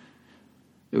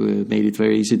 It made it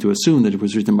very easy to assume that it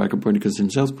was written by Copernicus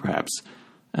himself, perhaps.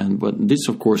 But this,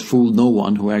 of course, fooled no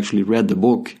one who actually read the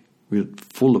book,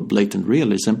 full of blatant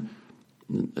realism.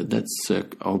 That's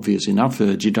obvious enough.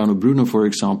 Giordano Bruno, for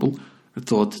example,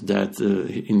 thought that,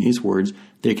 in his words,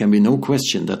 there can be no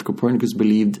question that Copernicus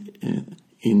believed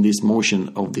in this motion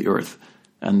of the Earth.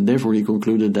 And therefore he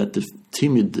concluded that the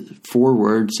timid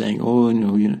foreword saying,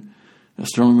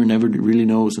 astronomer never really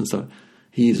knows and stuff,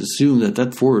 he assumed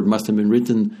that foreword must have been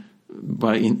written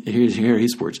by, here are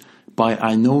his words, by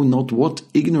I know not what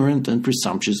ignorant and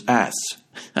presumptuous ass.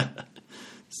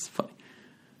 It's funny.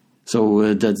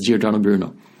 So that's Giordano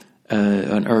Bruno,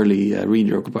 an early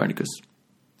reader of Copernicus.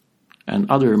 And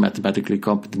other mathematically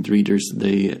competent readers,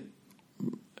 they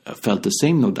felt the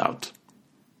same, no doubt.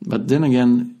 But then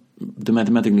again, the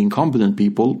mathematically incompetent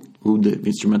people, who the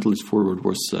instrumentalist foreword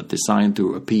was designed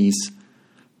to appease,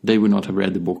 they would not have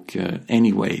read the book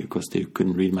anyway, because they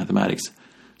couldn't read mathematics.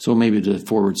 So maybe the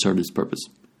foreword served its purpose.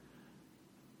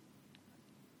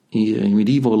 In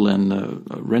medieval and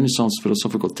Renaissance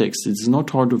philosophical texts, it is not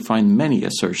hard to find many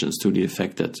assertions to the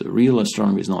effect that real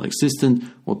astronomy is non-existent.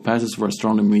 What passes for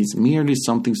astronomy is merely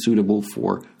something suitable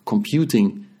for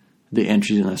computing the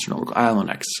entries in astronomical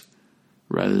almanacs,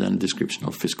 rather than a description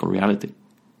of physical reality.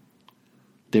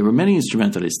 There were many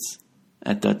instrumentalists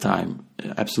at that time,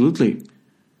 absolutely.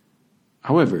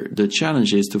 However, the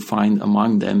challenge is to find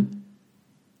among them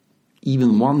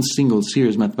even one single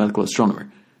serious mathematical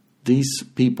astronomer. These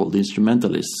people, the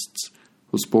instrumentalists,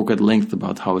 who spoke at length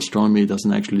about how astronomy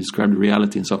doesn't actually describe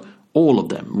reality, and so all of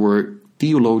them were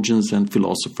theologians and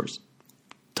philosophers.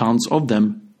 Tons of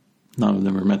them, none of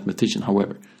them were mathematicians,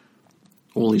 however.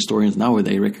 All historians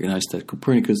nowadays recognize that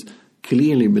Copernicus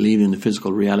clearly believed in the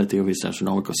physical reality of his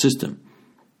astronomical system.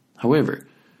 However,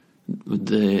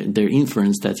 their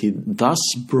inference that he thus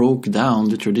broke down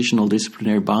the traditional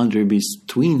disciplinary boundary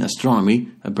between astronomy,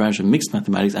 a branch of mixed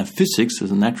mathematics, and physics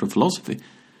as a natural philosophy,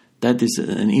 that is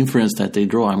an inference that they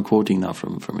draw. I'm quoting now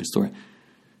from a story.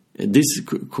 This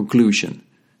conclusion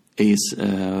is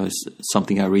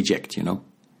something I reject,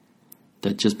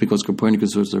 that just because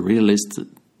Copernicus was a realist,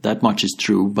 that much is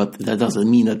true, but that doesn't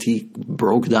mean that he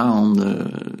broke down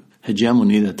the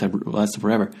hegemony that lasted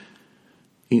forever.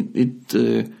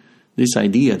 This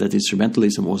idea that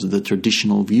instrumentalism was the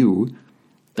traditional view,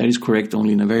 that is correct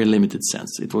only in a very limited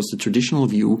sense. It was the traditional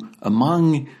view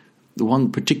among the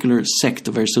one particular sect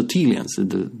of Aristotelians.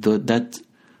 That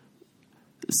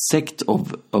sect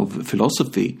of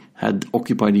philosophy had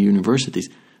occupied the universities.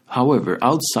 However,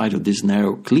 outside of this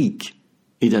narrow clique,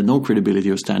 it had no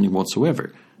credibility or standing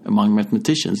whatsoever. Among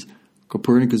mathematicians,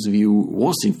 Copernicus' view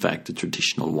was in fact the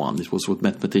traditional one. It was what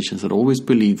mathematicians had always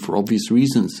believed for obvious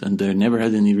reasons, and they never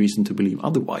had any reason to believe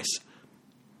otherwise.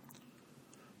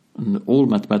 And all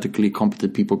mathematically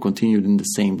competent people continued in the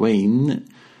same way,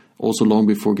 also long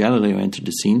before Galileo entered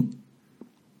the scene.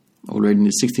 Already in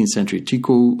the 16th century,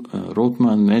 Tycho,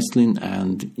 Rothman, Meslin,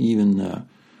 and even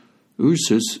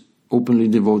Ursus openly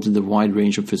devoted a wide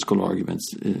range of physical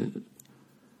arguments in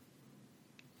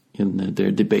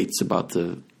their debates about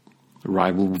the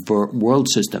rival world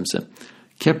systems.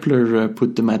 Kepler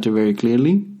put the matter very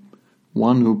clearly.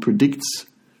 One who predicts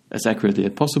as accurately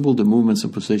as possible the movements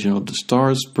and position of the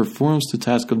stars performs the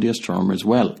task of the astronomer as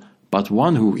well. But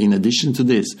one who, in addition to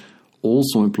this,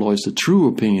 also employs the true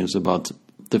opinions about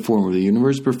the form of the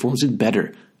universe performs it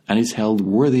better and is held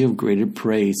worthy of greater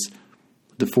praise.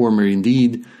 The former,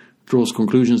 indeed, draws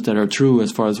conclusions that are true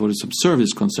as far as what is observed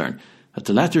is concerned. But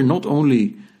the latter not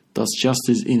only does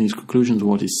justice in his conclusions to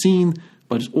what is seen,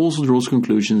 but it also draws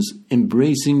conclusions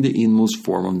embracing the inmost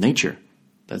form of nature.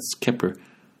 That's Kepler.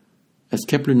 As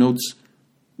Kepler notes,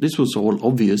 this was all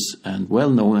obvious and well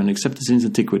known and accepted since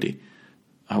antiquity.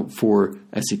 For,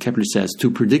 as Kepler says,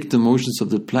 to predict the motions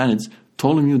of the planets,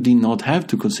 Ptolemy did not have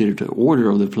to consider the order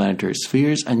of the planetary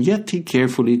spheres, and yet he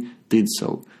carefully did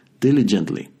so,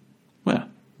 diligently. Well,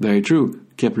 very true.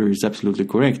 Kepler is absolutely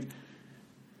correct.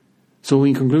 So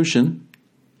in conclusion,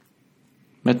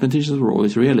 mathematicians were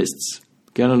always realists.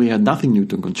 Galileo had nothing new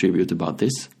to contribute about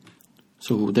this.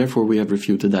 So therefore we have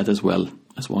refuted that as well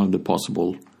as one of the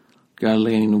possible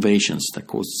Galilean innovations that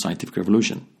caused the scientific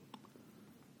revolution.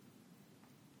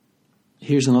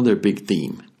 Here's another big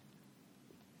theme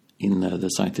in the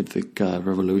scientific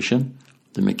revolution,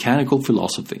 the mechanical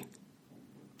philosophy.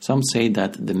 Some say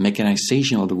that the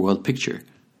mechanization of the world picture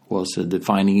was a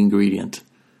defining ingredient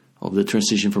of the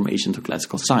transition from ancient to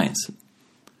classical science.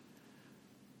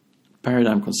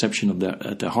 Paradigm conception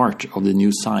at the heart of the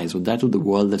new science was that of the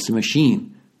world as a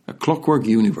machine, a clockwork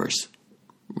universe,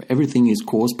 where everything is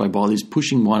caused by bodies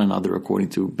pushing one another according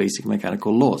to basic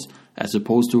mechanical laws, as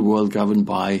opposed to a world governed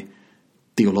by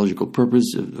theological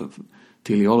purpose,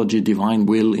 teleology, divine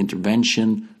will,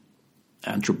 intervention,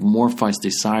 anthropomorphized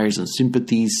desires and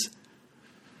sympathies,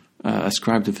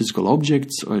 ascribed to physical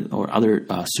objects or other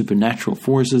supernatural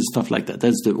forces, stuff like that.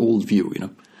 That's the old view,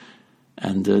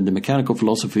 And the mechanical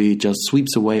philosophy just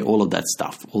sweeps away all of that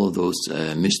stuff, all of those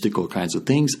mystical kinds of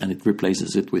things, and it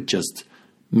replaces it with just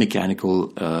mechanical,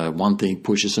 one thing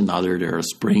pushes another, there are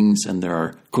springs and there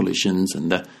are collisions,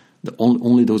 and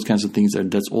only those kinds of things,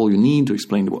 that's all you need to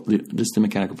explain this is the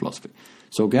mechanical philosophy.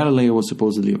 So Galileo was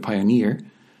supposedly a pioneer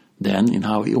then in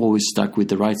how he always stuck with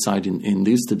the right side in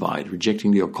this divide,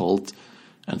 rejecting the occult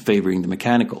and favoring the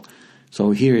mechanical.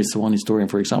 So here is one historian,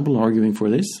 for example, arguing for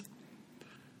this.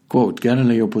 Quote,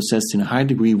 Galileo possessed in a high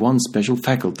degree one special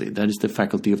faculty, that is the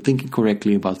faculty of thinking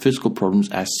correctly about physical problems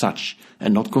as such,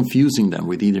 and not confusing them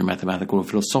with either mathematical or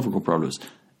philosophical problems.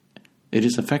 It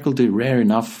is a faculty rare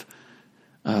enough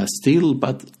still,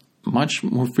 but much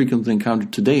more frequently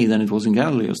encountered today than it was in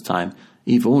Galileo's time,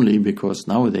 if only because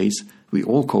nowadays we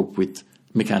all cope with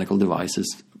mechanical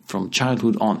devices from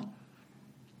childhood on.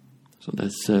 So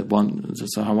that's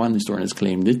how one historian has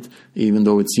claimed it. Even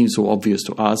though it seems so obvious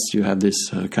to us, you have this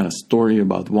kind of story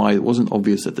about why it wasn't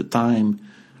obvious at the time,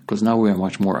 because now we are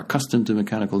much more accustomed to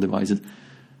mechanical devices.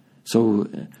 So,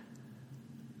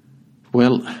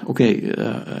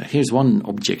 here's one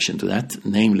objection to that,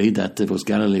 namely that it was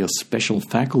Galileo's special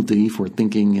faculty for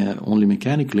thinking only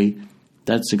mechanically.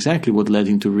 That's exactly what led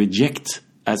him to reject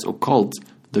as occult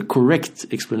the correct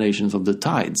explanations of the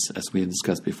tides, as we have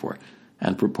discussed before,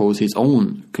 and propose his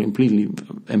own completely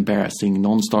embarrassing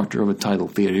non-starter of a tidal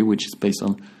theory, which is based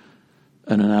on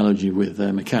an analogy with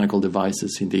mechanical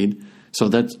devices indeed. So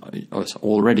that was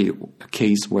already a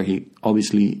case where he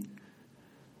obviously,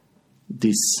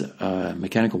 this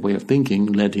mechanical way of thinking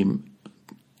led him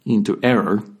into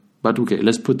error. But okay,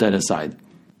 let's put that aside.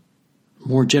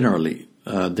 More generally,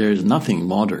 there is nothing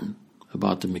modern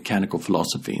about the mechanical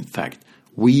philosophy. In fact,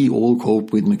 we all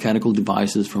cope with mechanical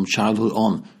devices from childhood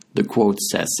on, the quote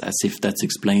says, as if that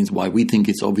explains why we think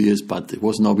it's obvious, but it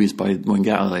wasn't obvious when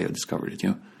Galileo discovered it.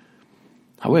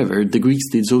 However, the Greeks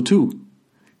did so too.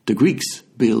 The Greeks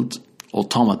built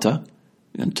automata,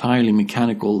 entirely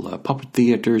mechanical puppet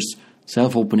theaters,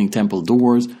 self-opening temple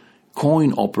doors,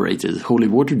 coin-operated holy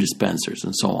water dispensers,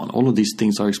 and so on. All of these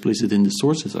things are explicit in the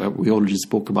sources. We already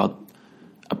spoke about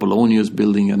Apollonius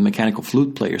building a mechanical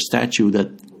flute player statue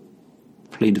that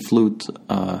played the flute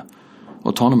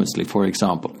autonomously, for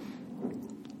example.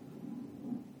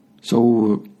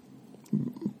 So,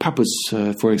 Pappus,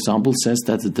 for example, says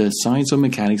that the science of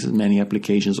mechanics has many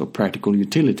applications of practical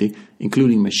utility,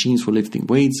 including machines for lifting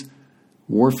weights,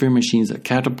 warfare machines,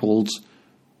 catapults,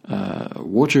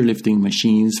 water lifting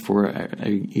machines for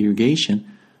irrigation,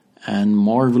 and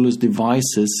marvelous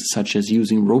devices such as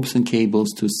using ropes and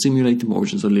cables to simulate the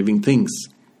motions of living things.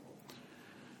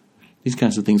 These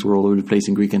kinds of things were all over the place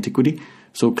in Greek antiquity.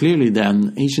 So clearly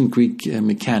then, ancient Greek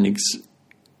mechanics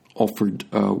offered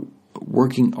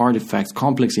working artifacts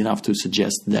complex enough to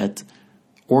suggest that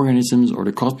organisms or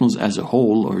the cosmos as a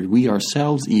whole, or we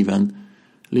ourselves even,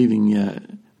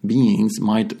 living beings,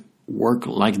 might work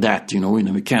like that, in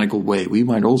a mechanical way. We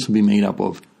might also be made up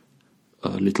of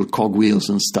little cogwheels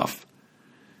and stuff,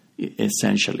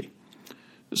 essentially.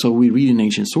 So we read in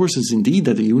ancient sources, indeed,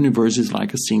 that the universe is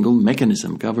like a single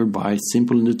mechanism governed by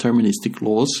simple and deterministic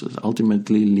laws that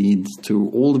ultimately lead to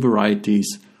all the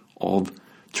varieties of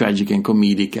tragic and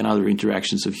comedic and other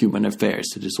interactions of human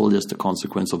affairs. It is all just a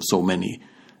consequence of so many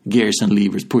gears and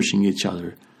levers pushing each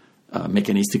other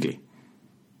mechanistically.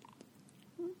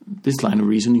 This line of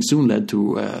reasoning soon led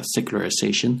to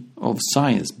secularization of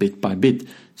science bit by bit.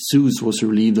 Zeus was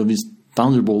relieved of his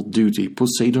thunderbolt duty,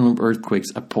 Poseidon of earthquakes,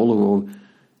 Apollo of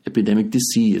epidemic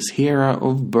disease, Hera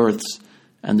of births,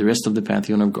 and the rest of the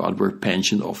pantheon of God were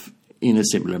pensioned off in a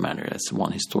similar manner, as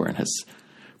one historian has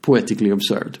poetically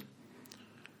observed.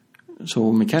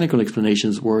 So mechanical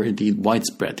explanations were indeed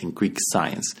widespread in Greek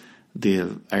science.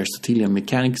 The Aristotelian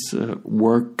mechanics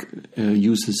work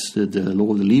uses the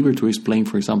law of the lever to explain,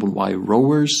 for example, why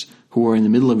rowers who are in the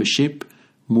middle of a ship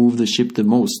move the ship the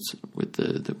most with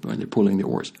when they're pulling the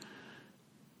oars.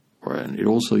 And it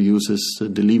also uses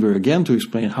the lever again to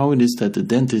explain how it is that the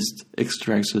dentist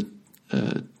extracts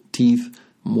teeth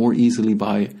more easily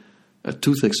by a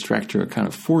tooth extractor, a kind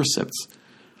of forceps,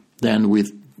 than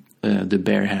with the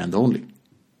bare hand only.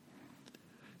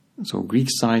 So Greek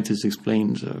scientists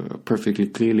explained perfectly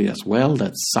clearly as well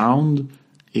that sound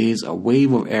is a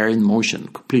wave of air in motion,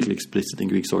 completely explicit in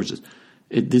Greek sources.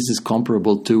 This is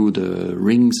comparable to the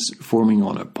rings forming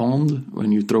on a pond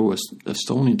when you throw a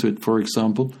stone into it, for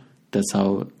example. That's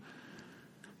how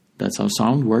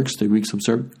sound works, the Greeks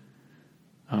observed.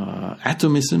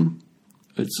 Atomism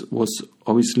was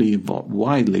obviously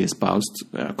widely espoused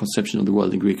conception of the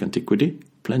world in Greek antiquity.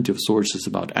 Plenty of sources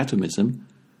about atomism.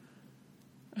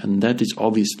 And that is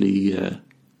obviously,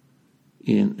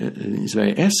 in its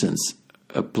very essence,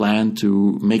 a plan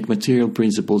to make material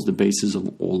principles the basis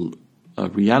of all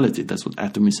reality. That's what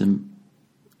atomism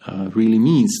really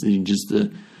means. Just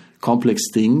complex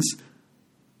things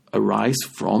arise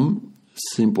from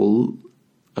simple,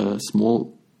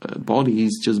 small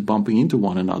bodies just bumping into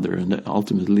one another, and that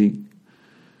ultimately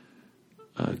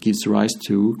gives rise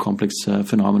to complex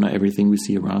phenomena, everything we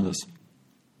see around us.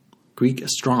 Greek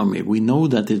astronomy, we know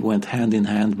that it went hand in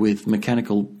hand with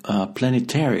mechanical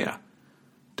planetaria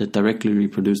that directly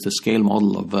reproduced a scale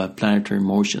model of planetary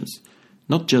motions.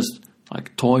 Not just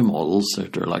like toy models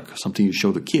that are like something you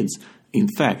show the kids. In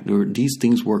fact, these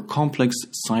things were complex,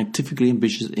 scientifically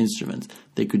ambitious instruments.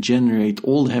 They could generate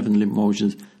all the heavenly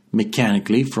motions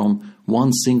mechanically from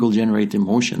one single generated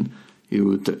motion. You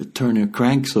would turn a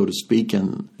crank, so to speak,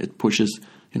 and it pushes,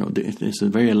 it's a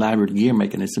very elaborate gear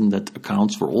mechanism that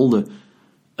accounts for all the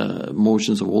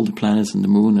motions of all the planets and the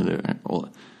moon, and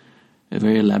a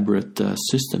very elaborate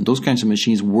system. Those kinds of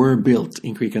machines were built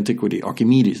in Greek antiquity.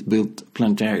 Archimedes built a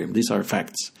planetarium. These are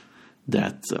facts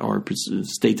that are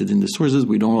stated in the sources.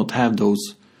 We do not have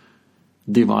those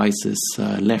devices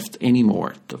left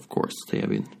anymore, of course. They have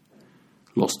been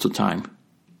lost to time.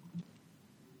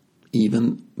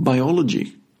 Even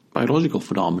biological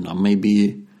phenomena may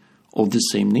be of the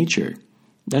same nature.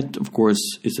 That, of course,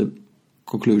 is a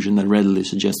conclusion that readily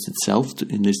suggests itself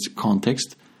in this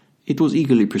context. It was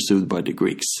eagerly pursued by the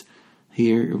Greeks.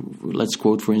 Here, let's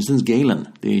quote, for instance,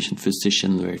 Galen, the ancient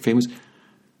physician, very famous.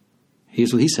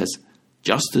 Here's what he says.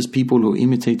 Just as people who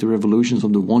imitate the revolutions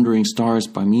of the wandering stars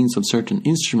by means of certain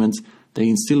instruments, they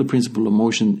instill a principle of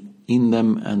motion in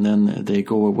them and then they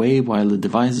go away while the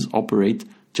devices operate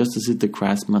just as if the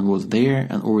craftsman was there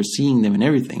and overseeing them in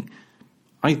everything.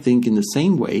 I think in the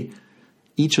same way,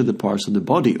 each of the parts of the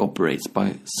body operates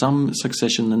by some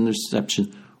succession and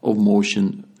reception of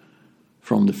motion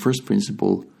from the first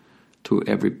principle to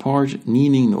every part,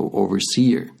 needing no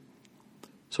overseer.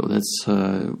 So that's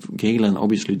Galen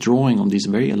obviously drawing on these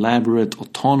very elaborate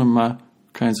autonoma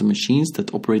kinds of machines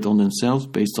that operate on themselves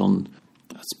based on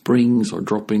springs or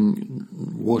dropping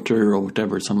water or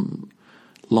whatever, some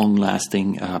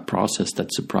long-lasting process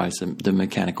that supplies the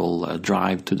mechanical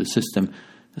drive to the system.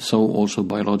 So also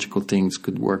biological things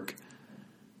could work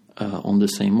on the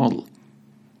same model.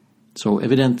 So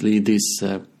evidently the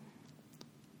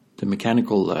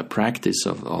mechanical practice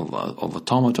of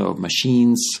automata, of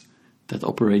machines that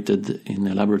operated in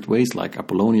elaborate ways, like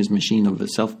Apollonius' machine of the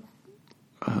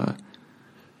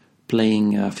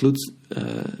self-playing flute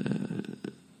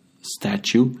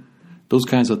statue, those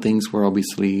kinds of things were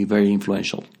obviously very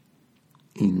influential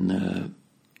in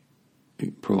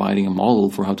providing a model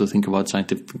for how to think about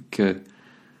scientific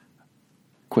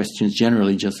questions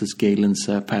generally, just as Galen's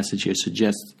passage here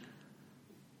suggests.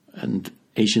 And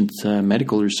ancient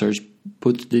medical research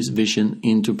put this vision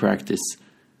into practice.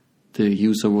 The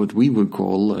use of what we would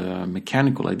call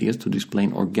mechanical ideas to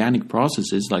explain organic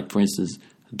processes, like, for instance,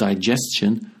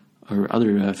 digestion or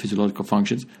other physiological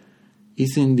functions,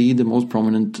 is indeed the most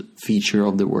prominent feature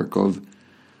of the work of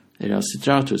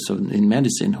Erasistratus in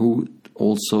medicine, who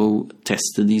also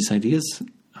tested these ideas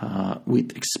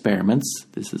with experiments.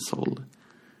 This is all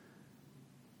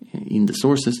in the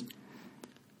sources.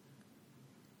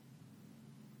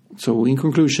 So, in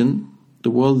conclusion, the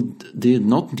world did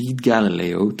not need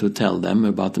Galileo to tell them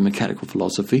about the mechanical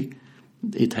philosophy.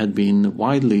 It had been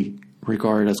widely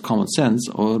regarded as common sense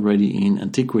already in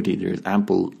antiquity. There is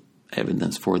ample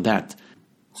evidence for that.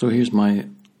 So here's my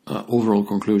overall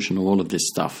conclusion of all of this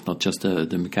stuff, not just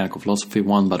the mechanical philosophy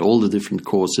one, but all the different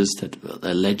causes that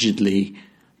allegedly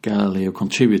Galileo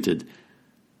contributed.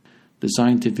 The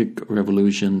scientific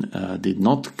revolution did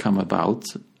not come about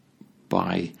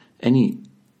by any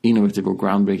innovative or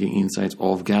groundbreaking insights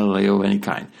of Galileo of any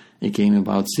kind. It came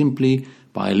about simply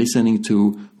by listening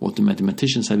to what the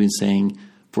mathematicians have been saying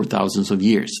for thousands of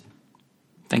years.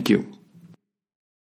 Thank you.